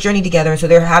on this journey together, and so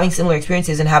they're having similar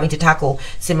experiences and having to tackle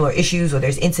similar issues, or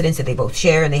there's incidents that they both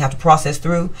share and they have to process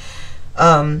through.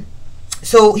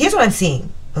 So here's what I'm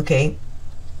seeing, okay?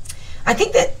 I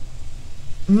think that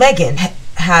Meghan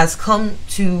has come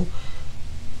to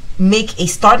make a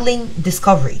startling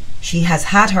discovery. She has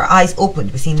had her eyes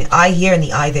opened. We're seeing the eye here and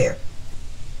the eye there.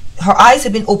 Her eyes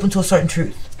have been open to a certain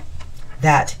truth,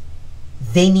 that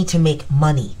they need to make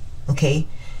money, okay?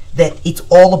 That it's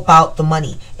all about the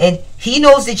money. And he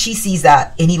knows that she sees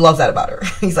that, and he loves that about her.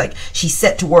 He's like, she's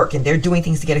set to work, and they're doing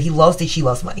things together. He loves that she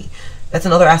loves money. That's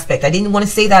another aspect. I didn't want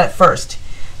to say that at first,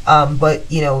 but,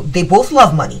 you know, they both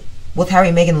love money. Both Harry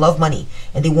and Meghan love money,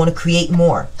 and they want to create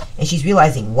more. And she's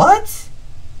realizing, what?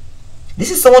 This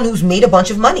is someone who's made a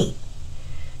bunch of money.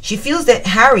 She feels that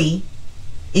Harry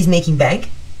is making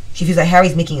bank. She feels like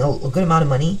Harry's making a good amount of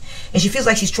money. And she feels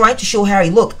like she's trying to show Harry,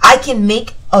 look, I can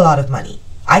make a lot of money.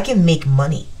 I can make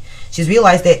money. She's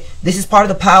realized that this is part of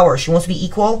the power. She wants to be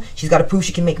equal. She's got to prove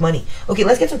she can make money. Okay,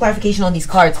 let's get some clarification on these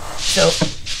cards. So,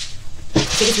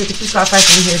 take it to please clarify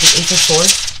for me here, the Ace of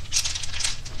Swords.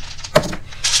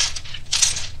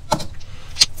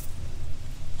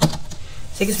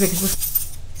 Take a break.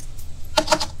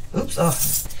 Oops. Oh.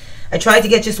 I tried to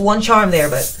get just one charm there,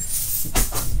 but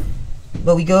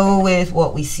we go with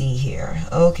what we see here.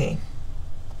 Okay.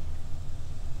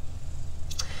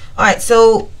 Alright,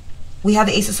 so we have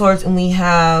the Ace of Swords, and we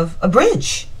have a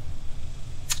bridge.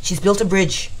 She's built a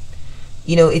bridge.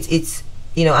 You know, it's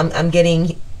you know, I'm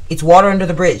getting, it's water under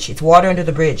the bridge. It's water under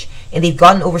the bridge, and they've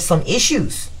gotten over some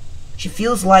issues. She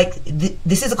feels like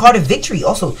this is a card of victory.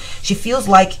 Also, she feels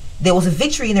like there was a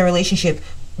victory in their relationship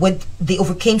when they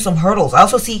overcame some hurdles. I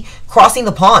also see crossing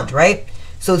the pond, right?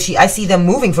 So I see them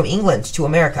moving from England to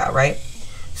America, right?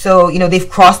 So, you know, they've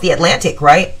crossed the Atlantic,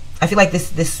 right? I feel like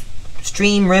this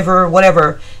stream, river,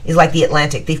 whatever, is like the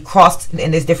Atlantic. They've crossed,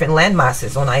 and there's different land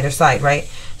masses on either side, right?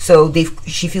 So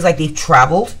she feels like they've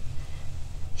traveled.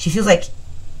 She feels like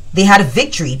they had a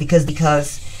victory because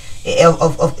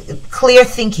of clear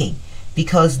thinking,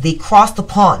 because they crossed the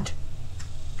pond.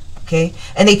 Okay,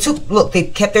 and they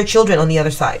kept their children on the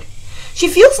other side. She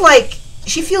feels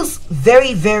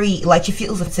very, very like she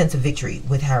feels a sense of victory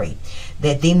with Harry,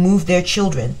 that they moved their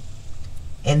children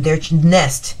and their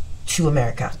nest to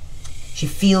America. She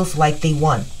feels like they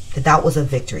won, that was a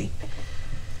victory.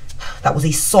 That was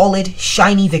a solid,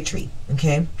 shiny victory.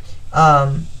 Okay,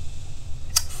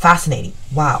 fascinating.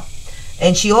 Wow.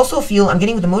 And she also I'm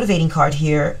getting with the motivating card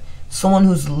here, someone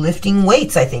who's lifting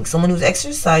weights, I think, someone who's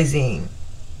exercising.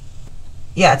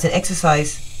 Yeah, it's an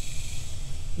exercise.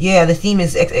 Yeah, the theme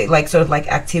is like sort of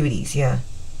like activities. Yeah.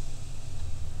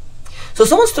 So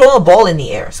someone's throwing a ball in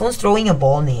the air. Someone's throwing a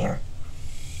ball in the air.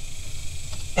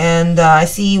 And I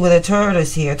see with a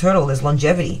tortoise here, turtle is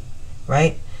longevity,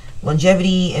 right?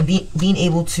 Longevity and being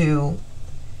able to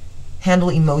handle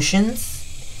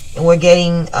emotions. And we're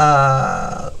getting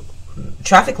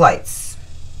traffic lights,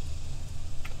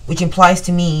 which implies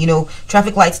to me, you know,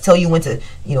 traffic lights tell you when to,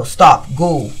 you know, stop,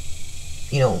 go,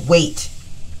 you know, wait,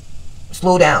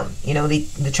 slow down. You know,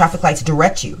 the traffic lights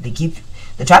direct you.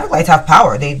 The traffic lights have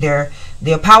power. They're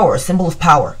power, a symbol of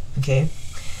power. Okay,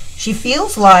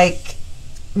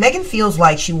 Meghan feels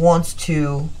like she wants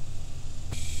to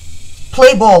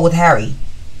play ball with Harry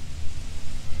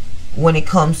when it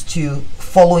comes to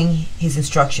following his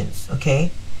instructions. Okay,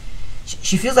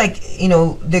 she feels like, you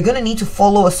know, they're gonna need to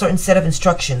follow a certain set of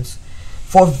instructions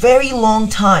for a very long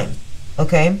time.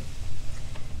 Okay,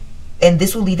 and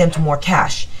this will lead them to more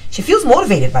cash. She feels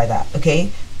motivated by that. Okay,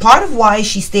 part of why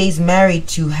she stays married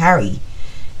to Harry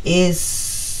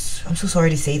is, I'm so sorry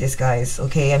to say this, guys.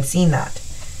 Okay, I'm seeing that.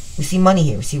 We see money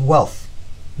here. We see wealth.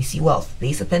 We see wealth. The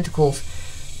Ace of Pentacles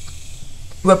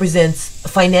represents a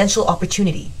financial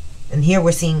opportunity. And here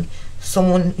we're seeing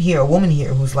someone here, a woman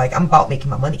here, who's like, I'm about making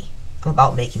my money. I'm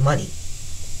about making money.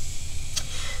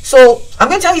 So I'm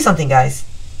going to tell you something, guys.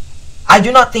 I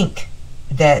do not think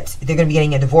that they're going to be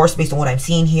getting a divorce based on what I'm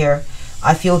seeing here.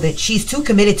 I feel that she's too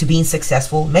committed to being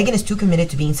successful. Meghan is too committed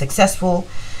to being successful.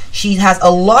 She has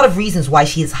a lot of reasons why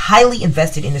she is highly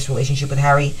invested in this relationship with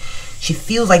Harry. She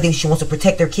feels like she wants to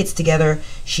protect their kids together.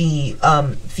 She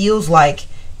feels like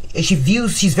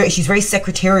she's very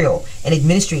secretarial and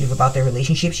administrative about their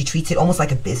relationship. She treats it almost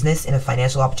like a business and a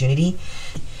financial opportunity.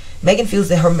 Meghan feels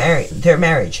that their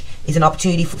marriage is an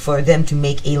opportunity for them to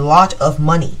make a lot of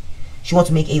money. She wants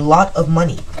to make a lot of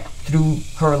money through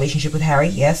her relationship with Harry,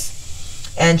 yes.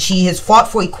 And she has fought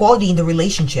for equality in the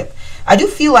relationship. I do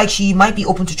feel like she might be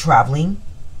open to traveling.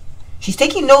 She's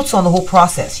taking notes on the whole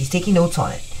process. She's taking notes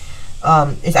on it.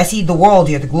 I see the world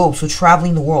here, the globe, so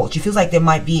traveling the world. She feels like there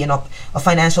might be a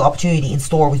financial opportunity in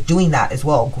store with doing that as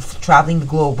well, traveling the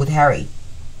globe with Harry.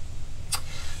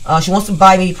 She wants to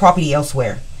buy maybe property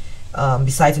elsewhere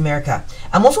besides America.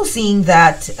 I'm also seeing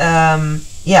that,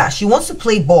 yeah, she wants to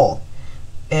play ball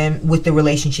with the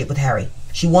relationship with Harry.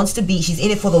 She's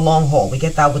in it for the long haul. We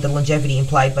get that with the longevity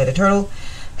implied by the turtle.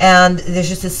 And there's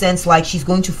just a sense like she's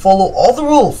going to follow all the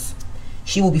rules.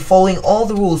 She will be following all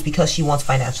the rules because she wants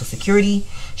financial security.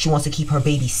 She wants to keep her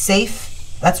baby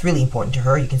safe. That's really important to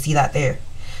her. You can see that there.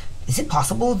 Is it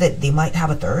possible that they might have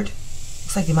a third?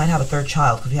 Looks like they might have a third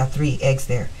child because we have 3 eggs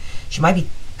there. She might be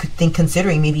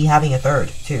considering maybe having a third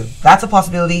too. That's a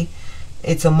possibility.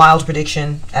 It's a mild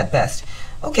prediction at best.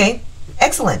 Okay.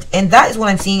 Excellent. And that is what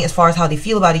I'm seeing as far as how they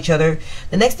feel about each other.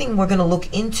 The next thing we're going to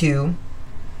look into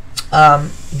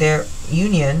their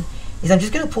union is I'm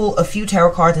just going to pull a few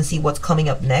tarot cards and see what's coming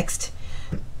up next.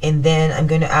 And then I'm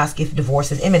going to ask if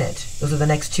divorce is imminent. Those are the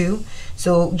next 2.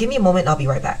 So give me a moment and I'll be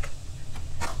right back.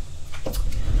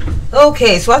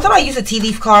 Okay, so I thought I'd use the tea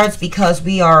leaf cards because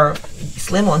we are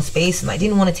slim on space and I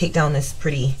didn't want to take down this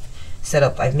pretty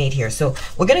setup I've made here. So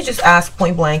we're going to just ask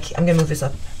point blank. I'm going to move this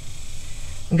up.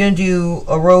 I'm going to do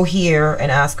a row here and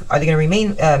ask, are they going to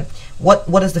remain, what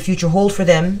does the future hold for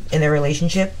them in their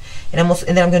relationship? And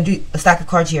then I'm going to do a stack of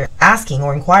cards here asking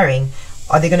or inquiring,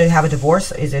 are they going to have a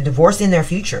divorce? Is there a divorce in their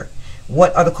future?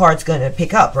 What are the cards going to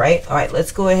pick up, right? All right,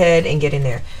 let's go ahead and get in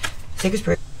there. Sacred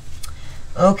Spirit.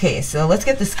 Okay, so let's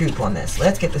get the scoop on this.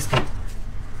 Let's get the scoop.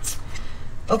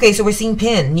 Okay, so we're seeing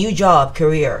pin, new job,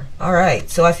 career. All right,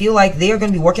 so I feel like they are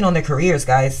going to be working on their careers,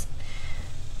 guys.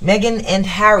 Meghan and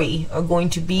Harry are going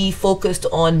to be focused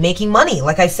on making money.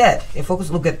 Like I said, they're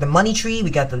focused. Look at the money tree. We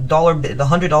got the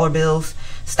 $100 bills,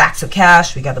 stacks of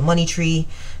cash. We got the money tree.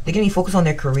 They're going to be focused on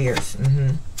their careers.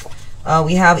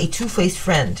 We have a two-faced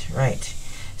friend, right?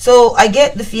 So I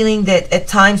get the feeling that at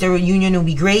times their reunion will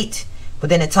be great, but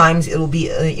then at times it will be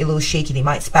a little shaky. They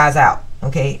might spaz out,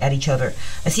 okay, at each other.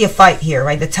 I see a fight here,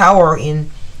 right? The tower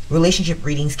in relationship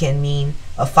readings can mean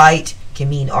a fight, can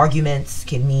mean arguments,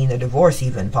 can mean a divorce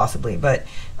even, possibly. But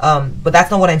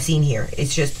that's not what I'm seeing here.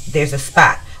 It's just there's a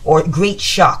spat or great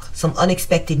shock, some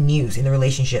unexpected news in the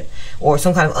relationship, or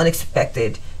some kind of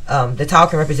unexpected. The tower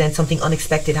can represent something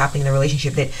unexpected happening in the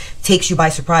relationship that takes you by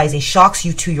surprise and shocks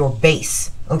you to your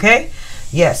base, okay?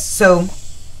 Yes, so...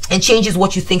 and changes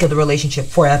what you think of the relationship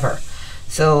forever.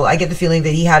 So I get the feeling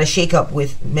that he had a shake-up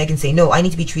with Meghan saying, no, I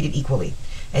need to be treated equally.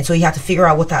 And so he had to figure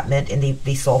out what that meant, and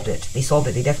they solved it. They solved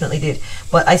it. They definitely did.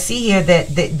 But I see here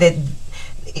that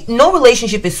no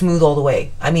relationship is smooth all the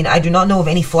way. I mean, I do not know of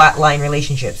any flatline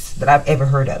relationships that I've ever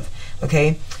heard of,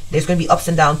 okay? There's going to be ups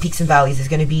and downs, peaks and valleys. There's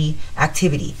going to be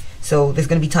activity. So there's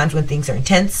going to be times when things are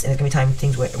intense, and there's going to be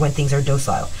times when things are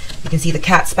docile. You can see the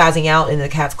cat spazzing out, and the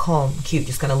cat's calm, cute,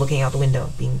 just kind of looking out the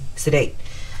window, being sedate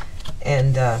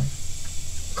and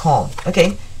calm.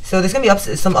 Okay, so there's going to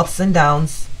be some ups and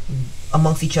downs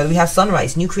amongst each other. We have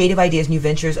sunrise, new creative ideas, new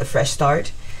ventures, a fresh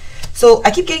start. So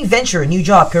I keep getting venture, new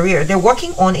job, career. They're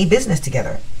working on a business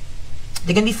together.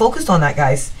 They're going to be focused on that,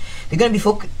 guys. They're going to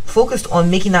be focused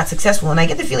on making that successful. And I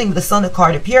get the feeling with the sun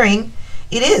card appearing,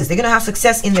 it is. They're going to have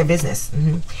success in their business.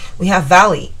 We have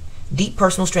Valley, deep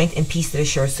personal strength and peace that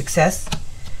assures success.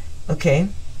 Okay.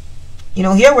 You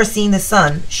know, here we're seeing the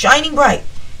sun shining bright.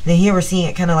 And then here we're seeing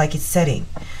it kind of like it's setting.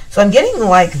 So I'm getting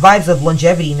like vibes of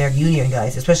longevity in their union,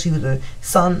 guys, especially with the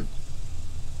sun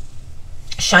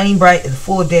shining bright in the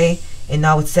full of day, and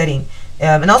now it's setting.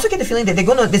 And I also get the feeling that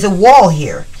there's a wall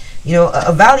here. You know,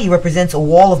 a valley represents a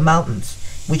wall of mountains,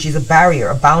 which is a barrier,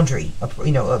 a boundary,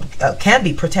 can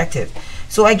be protective.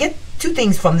 So I get two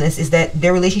things from this, is that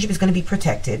their relationship is going to be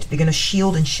protected. They're going to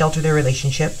shield and shelter their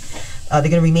relationship. They're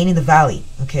going to remain in the valley,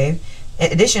 okay?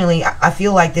 Additionally, I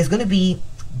feel like there's going to be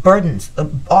burdens,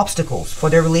 obstacles for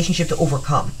their relationship to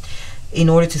overcome in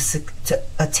order to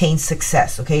attain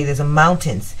success, okay? There's a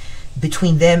mountains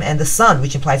between them and the sun,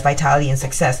 which implies vitality and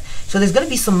success. So there's going to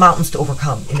be some mountains to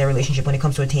overcome in their relationship when it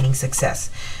comes to attaining success.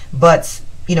 But,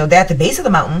 you know, they're at the base of the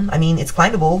mountain. I mean, it's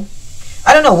climbable.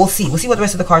 I don't know. We'll see. We'll see what the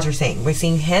rest of the cards are saying. We're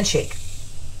seeing handshake.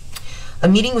 A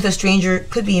meeting with a stranger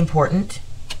could be important.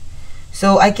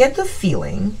 So I get the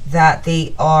feeling that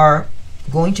they are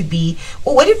going to be...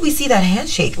 Oh, where did we see that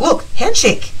handshake? Look,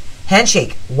 handshake.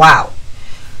 Handshake. Wow.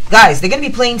 Guys, they're going to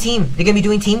be playing team. They're going to be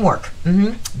doing teamwork.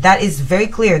 That is very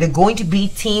clear. They're going to be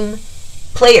team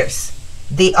players.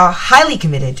 They are highly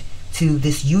committed to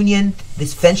this union,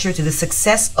 this venture, to the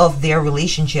success of their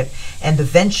relationship and the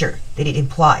venture that it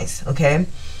implies, okay?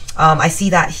 I see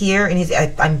that here in his...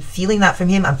 I'm feeling that from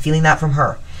him. I'm feeling that from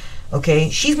her. Okay,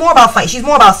 she's more about fight. She's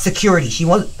more about security. She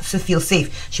wants to feel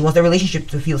safe. She wants their relationship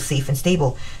to feel safe and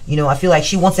stable. You know, I feel like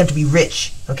she wants them to be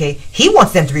rich. Okay, he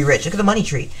wants them to be rich. Look at the money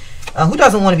tree. Who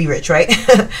doesn't want to be rich, right?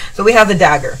 So we have the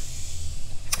dagger.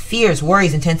 Fears,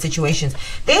 worries, intense situations.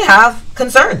 They have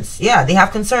concerns. Yeah, they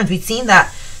have concerns. We've seen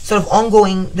that sort of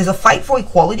ongoing. There's a fight for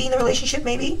equality in the relationship,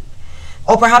 maybe,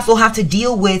 or perhaps they'll have to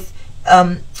deal with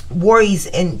worries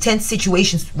and tense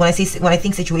situations. When I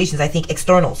think situations, I think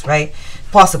externals, right?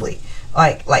 Possibly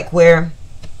like where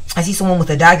I see someone with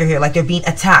a dagger here, like they're being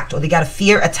attacked, or they got a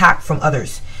fear attack from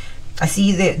others. I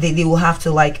see that they will have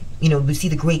to, like, you know, we see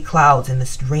the great clouds and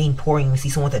this rain pouring. We see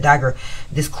someone with a dagger,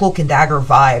 this cloak and dagger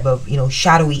vibe of, you know,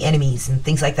 shadowy enemies and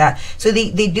things like that. So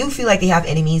they do feel like they have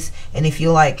enemies, and they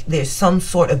feel like there's some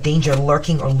sort of danger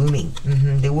lurking or looming.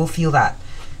 They will feel that.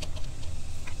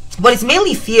 But it's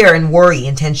mainly fear and worry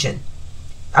and tension.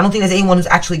 I don't think there's anyone who's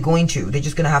actually going to. They're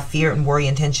just going to have fear and worry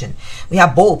and tension. We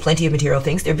have bold, plenty of material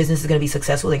things. Their business is going to be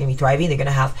successful. They're going to be thriving. They're going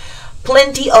to have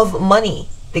plenty of money.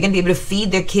 They're going to be able to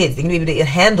feed their kids. They're going to be able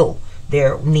to handle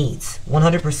their needs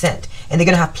 100%. And they're going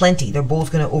to have plenty. Their bowl's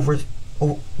going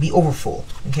to be overfull.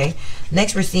 Okay.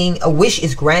 Next, we're seeing a wish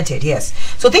is granted. Yes.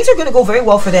 So things are going to go very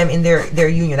well for them in their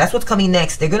union. That's what's coming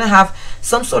next. They're going to have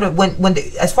some sort of,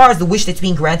 as far as the wish that's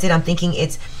being granted, I'm thinking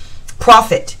it's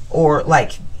profit, or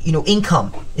like, you know,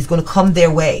 income is going to come their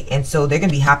way, and so they're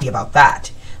going to be happy about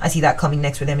that. I see that coming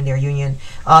next for them in their union.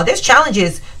 There's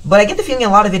challenges, but I get the feeling a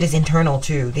lot of it is internal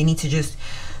too. They need to just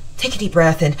take a deep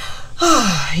breath and,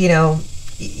 you know,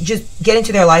 just get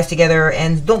into their lives together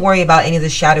and don't worry about any of the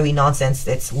shadowy nonsense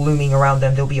that's looming around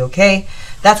them. They'll be okay.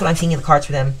 That's what I'm seeing in the cards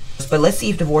for them. But let's see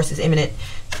if divorce is imminent,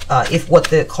 if what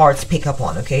the cards pick up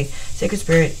on, okay? Sacred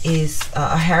Spirit is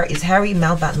Harry,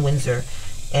 Mountbatten Windsor,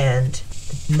 and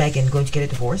Meghan going to get a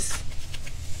divorce?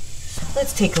 So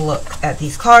let's take a look at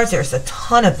these cards. There's a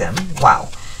ton of them. Wow.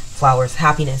 Flowers,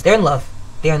 happiness. They're in love.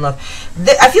 They're in love.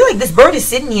 I feel like this bird is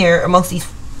sitting here amongst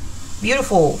these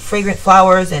beautiful, fragrant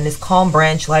flowers and this calm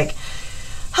branch like,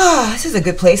 this is a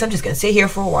good place. I'm just going to sit here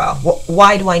for a while.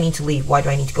 Why do I need to leave? Why do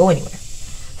I need to go anywhere?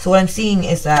 So what I'm seeing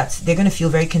is that they're going to feel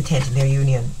very content in their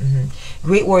union.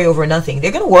 Great worry over nothing.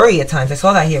 They're going to worry at times. I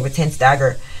saw that here with Tense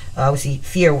Dagger. We see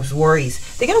fear was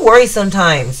worries. They're going to worry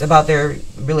sometimes about their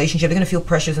relationship. They're going to feel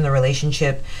pressures in the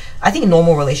relationship. I think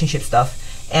normal relationship stuff.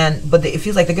 But it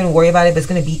feels like they're going to worry about it, but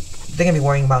they're going to be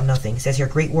worrying about nothing. It says here,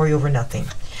 great worry over nothing.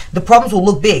 The problems will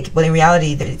look big, but in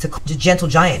reality, it's a gentle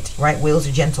giant, right? Whales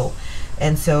are gentle,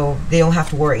 and so they don't have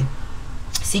to worry.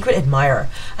 Secret admirer.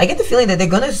 I get the feeling that they're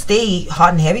going to stay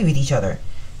hot and heavy with each other.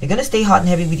 They're going to stay hot and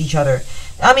heavy with each other.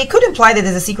 I mean, it could imply that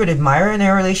there's a secret admirer in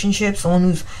their relationship, someone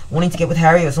who's wanting to get with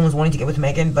Harry or someone's wanting to get with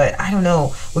Meghan, but I don't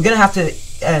know. We're going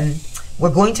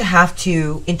to have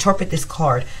to interpret this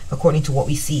card according to what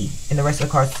we see in the rest of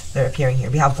the cards that are appearing here.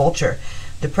 We have vulture,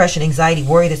 depression, anxiety,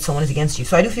 worry that someone is against you.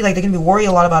 So I do feel like they're going to be worried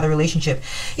a lot about the relationship.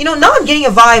 You know, now I'm getting a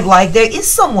vibe like there is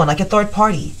someone, like a third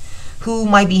party, who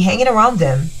might be hanging around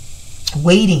them,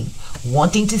 waiting,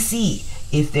 wanting to see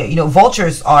if they're,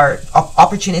 vultures are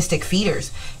opportunistic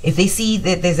feeders. If they see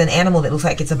that there's an animal that looks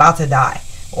like it's about to die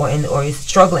or is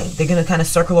struggling, they're going to kind of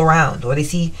circle around. Or they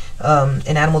see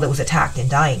an animal that was attacked and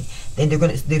dying, then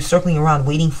they're circling around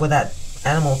waiting for that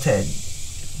animal to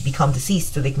become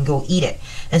deceased so they can go eat it.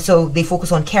 And so they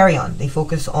focus on carrion. They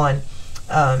focus on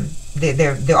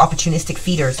they're opportunistic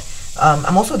feeders.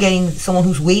 I'm also getting someone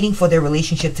who's waiting for their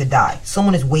relationship to die.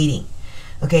 Someone is waiting.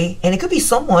 Okay, and it could be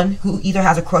someone who either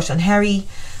has a crush on Harry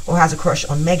or has a crush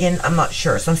on Meghan. I'm not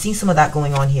sure. So I'm seeing some of that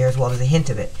going on here as well. There's a hint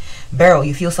of it. Barrow,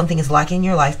 you feel something is lacking in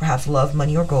your life, perhaps love,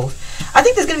 money, or goals. I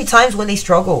think there's going to be times when they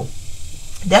struggle.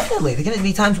 Definitely. There's going to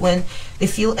be times when they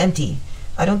feel empty.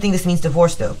 I don't think this means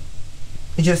divorce, though.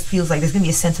 It just feels like there's going to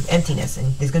be a sense of emptiness,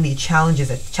 and there's going to be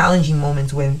challenging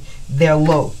moments when they're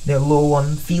low. They're low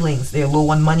on feelings. They're low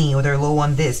on money, or they're low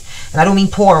on this. And I don't mean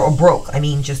poor or broke. I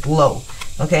mean just low.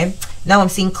 Okay? Now I'm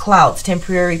seeing clouds,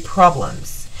 temporary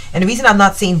problems. And the reason I'm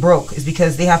not saying broke is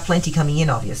because they have plenty coming in,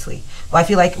 obviously. But I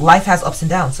feel like life has ups and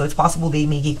downs, so it's possible they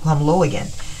may become low again.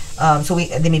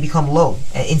 They may become low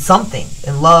in something.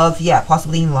 In love, yeah,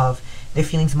 possibly in love. Their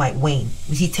feelings might wane.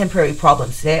 We see temporary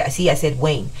problems. I said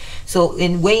wane. So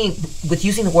in wane, with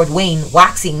using the word wane,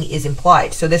 waxing is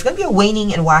implied. So there's going to be a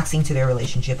waning and waxing to their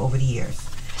relationship over the years.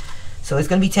 So it's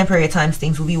going to be temporary at times.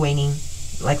 Things will be waning.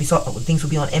 Like we saw, things will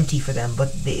be on empty for them.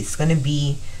 But it's going to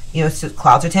be,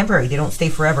 clouds are temporary. They don't stay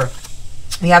forever.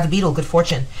 We have the beetle, good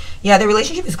fortune. Yeah, their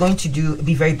relationship is going to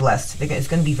be very blessed. It's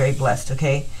going to be very blessed,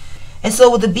 okay? And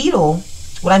so with the beetle,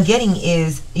 what I'm getting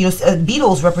is,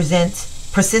 beetles represent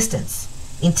persistence,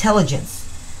 intelligence,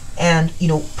 and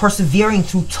persevering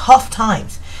through tough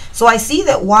times. So I see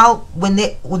that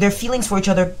when their feelings for each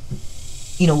other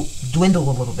dwindle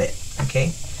a little bit,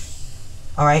 okay,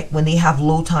 all right, when they have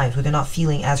low times where they're not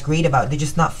feeling as great about it, they're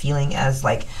just not feeling as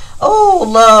like, oh,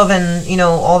 love and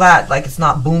all that, like it's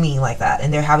not booming like that,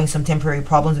 and they're having some temporary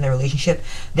problems in their relationship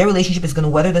is going to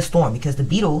weather the storm, because the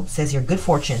beetle says here good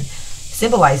fortune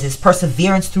symbolizes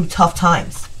perseverance through tough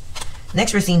times.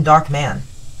 Next, we're seeing Dark Man.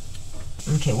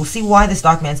 Okay, we'll see why this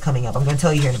Dark Man's coming up. I'm going to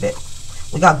tell you here in a bit.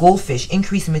 We got Goldfish,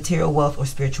 increase in material wealth or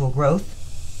spiritual growth.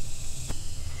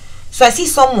 So I see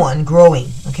someone growing,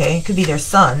 okay? It could be their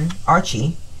son,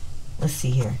 Archie. Let's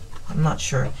see here. I'm not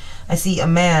sure. I see a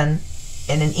man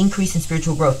and an increase in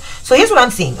spiritual growth. So here's what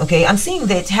I'm seeing, okay? I'm seeing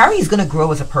that Harry is going to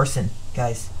grow as a person,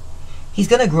 guys. He's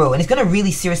going to grow, and it's going to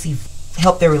really seriously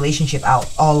help their relationship out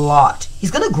a lot.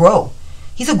 He's going to grow.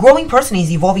 He's a growing person. He's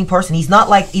an evolving person. He's not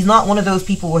one of those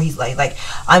people where he's like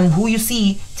I'm who you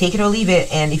see, take it or leave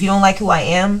it, and if you don't like who I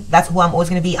am, that's who I'm always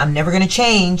going to be. I'm never going to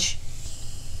change.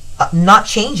 Not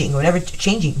changing or never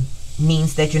changing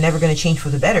means that you're never going to change for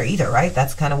the better either, right?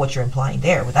 That's kind of what you're implying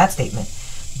there with that statement.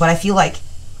 But I feel like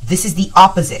this is the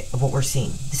opposite of what we're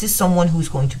seeing. This is someone who's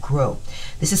going to grow.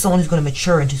 This is someone who's going to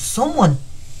mature into someone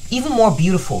even more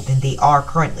beautiful than they are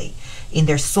currently in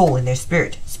their soul, in their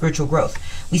spirit, spiritual growth.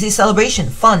 We see celebration,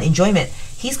 fun, enjoyment.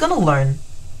 He's going to learn.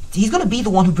 He's going to be the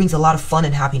one who brings a lot of fun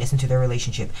and happiness into their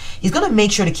relationship. He's going to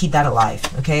make sure to keep that alive,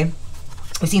 okay?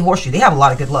 We've seen horseshoe. They have a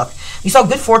lot of good luck. We saw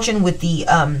good fortune with the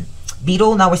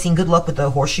beetle. Now we're seeing good luck with the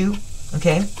horseshoe,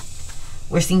 okay?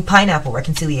 We're seeing pineapple,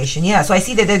 reconciliation. Yeah, so I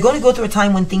see that they're going to go through a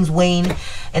time when things wane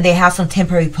and they have some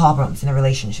temporary problems in a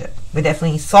relationship. We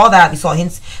definitely saw that. We saw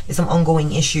hints there's some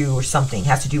ongoing issue or something. It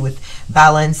has to do with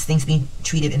balance, things being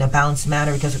treated in a balanced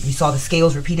manner, because we saw the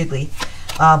scales repeatedly.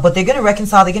 But they're going to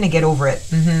reconcile. They're going to get over it.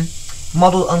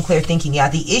 Muddled, unclear thinking. Yeah,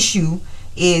 the issue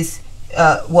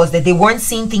was that they weren't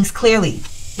seeing things clearly.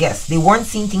 Yes, they weren't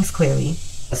seeing things clearly.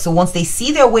 So once they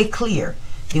see their way clear,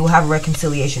 they will have a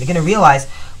reconciliation. They're going to realize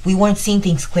we weren't seeing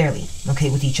things clearly, okay,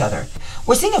 with each other.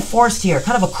 We're seeing a forest here,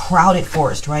 kind of a crowded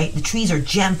forest, right? The trees are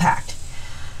jam-packed.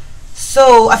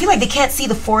 So I feel like they can't see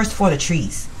the forest for the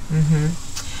trees. And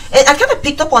I kind of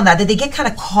picked up on that they get kind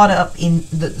of caught up in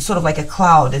the sort of like a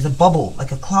cloud. There's a bubble,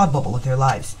 like a cloud bubble of their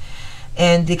lives.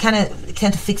 And they kind of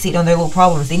tend to fixate on their little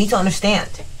problems. They need to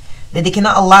understand that they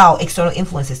cannot allow external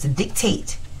influences to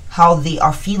dictate how they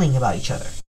are feeling about each other.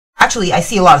 Actually, I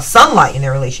see a lot of sunlight in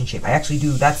their relationship. I actually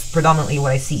do. That's predominantly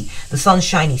what I see. The sun's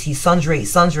shining. See sun's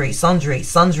rays, sun's rays, sun's rays,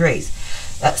 sun's rays.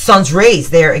 Sun's rays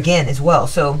there again as well.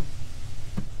 So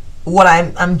what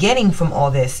I'm getting from all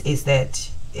this is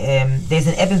that there's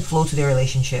an ebb and flow to their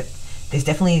relationship. There's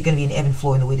definitely going to be an ebb and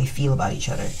flow in the way they feel about each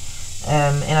other.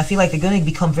 And I feel like they're going to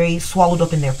become very swallowed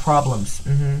up in their problems.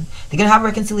 They're going to have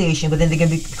reconciliation, but then they're going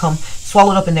to become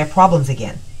swallowed up in their problems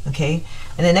again. Okay?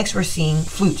 And then next we're seeing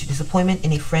flute, disappointment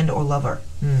in a friend or lover.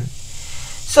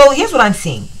 So here's what I'm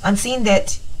seeing. I'm seeing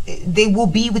that they will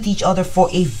be with each other for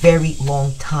a very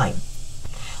long time.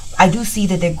 I do see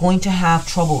that they're going to have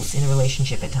troubles in a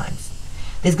relationship at times.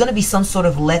 There's going to be some sort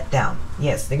of letdown.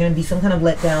 Yes, there's going to be some kind of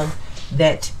letdown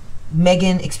that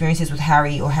Meghan experiences with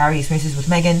Harry, or Harry experiences with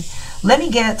Meghan. Let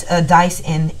me get a dice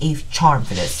and a charm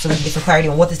for this, so we can get some clarity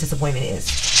on what this disappointment is.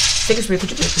 Take a spirit, could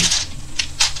you please?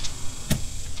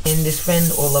 In this friend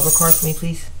or lover card for me,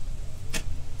 please.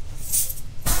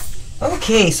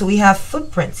 Okay, so we have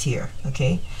footprints here.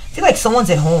 Okay, I feel like someone's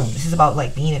at home. This is about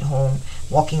like being at home,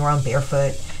 walking around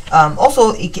barefoot.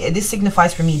 Also, this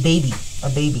signifies for me a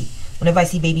baby. Whenever I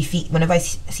see baby feet, whenever I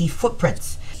see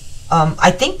footprints, I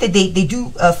think that they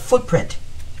do a footprint,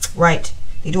 right?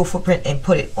 They do a footprint and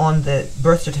put it on the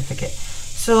birth certificate.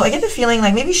 So I get the feeling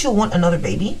like maybe she'll want another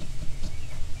baby.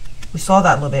 We saw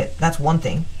that a little bit. That's one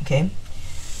thing. Okay.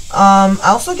 I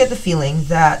also get the feeling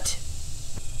that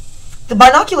the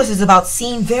binoculars is about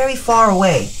seeing very far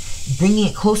away, bringing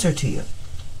it closer to you.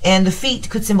 And the feet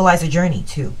could symbolize a journey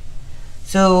too.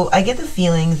 So I get the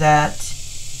feeling that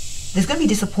there's going to be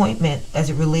disappointment as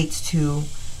it relates to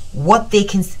what they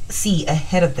can see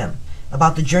ahead of them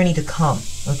about the journey to come.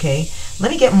 Okay,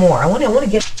 let me get more. I want to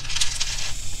get.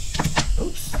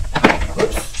 Oops.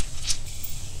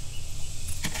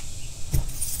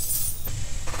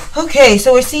 Okay,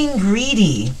 so we're seeing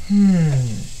greedy.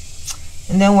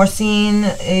 And then we're seeing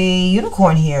a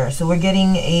unicorn here. So we're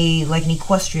getting like an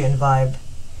equestrian vibe.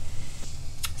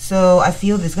 So I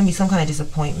feel there's going to be some kind of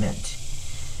disappointment,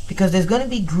 because there's going to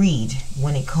be greed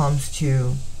when it comes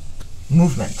to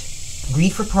movement.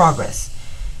 Greed for progress.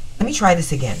 Let me try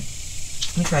this again.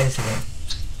 Greed card.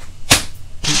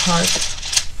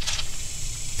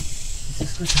 Is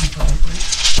this good to be?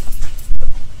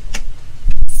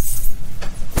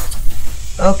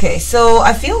 Okay, so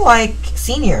I feel like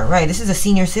senior, right? This is a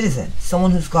senior citizen,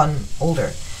 someone who's gotten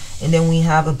older. And then we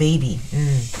have a baby.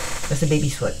 That's a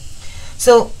baby's foot.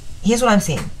 So here's what I'm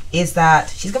seeing, is that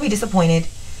she's going to be disappointed.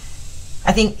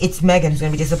 I think it's Meghan who's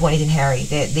going to be disappointed in Harry,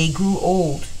 that they grew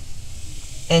old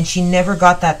and she never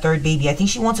got that third baby. I think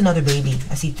she wants another baby.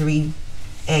 I see 3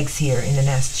 eggs here in the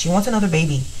nest. She wants another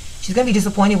baby. She's going to be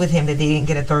disappointed with him that they didn't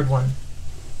get a third one.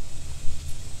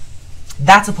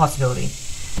 That's a possibility.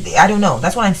 I don't know.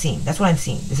 That's what I'm seeing.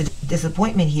 There's a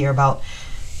disappointment here about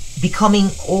becoming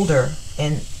older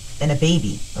and a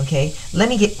baby. Okay. Let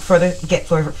me get further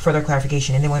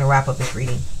clarification, and then we're going to wrap up this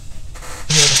reading.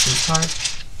 Here, the food card.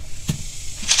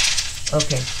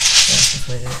 Okay. Yeah, that's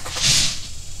what it is.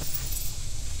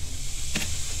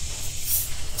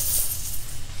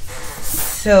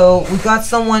 So we got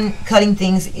someone cutting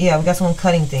things. Yeah, we got someone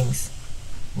cutting things.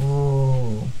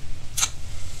 Ooh.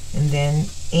 And then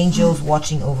angels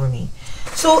watching over me.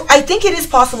 So I think it is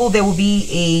possible there will be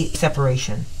a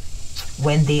separation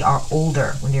when they are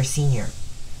older, when they're senior.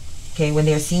 Okay, when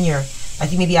they're senior, I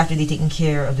think maybe after they've taken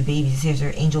care of the babies, it says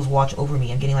their angels watch over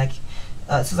me. I'm getting like,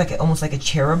 this is like almost like a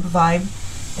cherub vibe,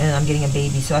 and I'm getting a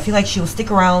baby. So I feel like she will stick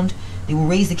around. They will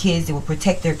raise the kids. They will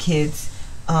protect their kids.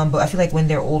 But I feel like when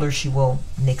they're older, she will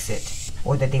nix it,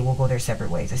 or that they will go their separate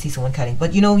ways. I see someone cutting.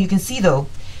 But you know, you can see though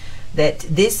that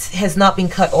this has not been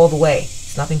cut all the way.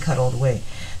 It's not been cut all the way.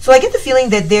 So I get the feeling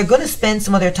that they're going to spend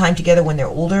some of their time together when they're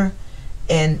older,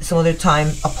 and some of their time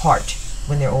apart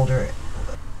when they're older.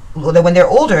 when they're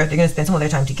older, they're going to spend some of their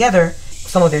time together,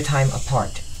 some of their time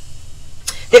apart.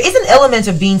 There is an element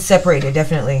of being separated,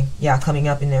 definitely, yeah, coming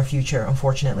up in their future,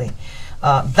 unfortunately.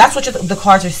 That's what the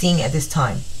cards are seeing at this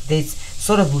time. It's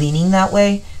sort of leaning that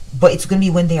way, but it's going to be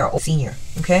when they are senior,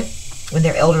 okay? When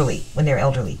they're elderly,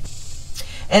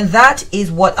 And that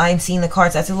is what I'm seeing the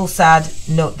cards. That's a little sad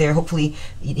note there. Hopefully,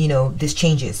 you know, this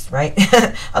changes, right?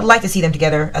 I'd like to see them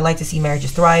together. I'd like to see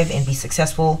marriages thrive and be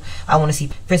successful. I want to see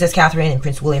Princess Catherine and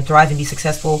Prince William thrive and be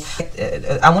successful.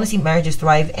 I want to see marriages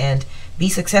thrive and be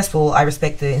successful. I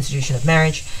respect the institution of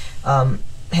marriage.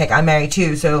 Heck, I'm married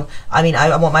too, so I mean,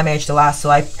 I want my marriage to last, so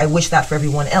I wish that for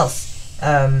everyone else.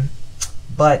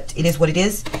 But it is what it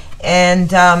is.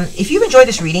 And if you've enjoyed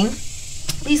this reading,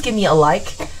 please give me a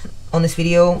like on this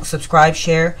video, subscribe,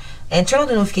 share, and turn on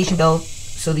the notification bell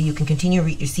so that you can continue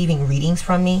receiving readings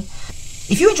from me.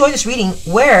 If you enjoy this reading,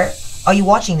 where are you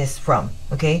watching this from?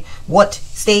 Okay, what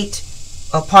state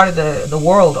or part of the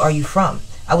world are you from?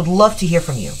 I would love to hear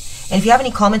from you. And if you have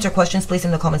any comments or questions, place them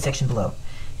in the comment section below.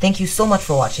 Thank you so much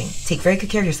for watching. Take very good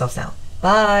care of yourselves now.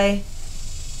 Bye.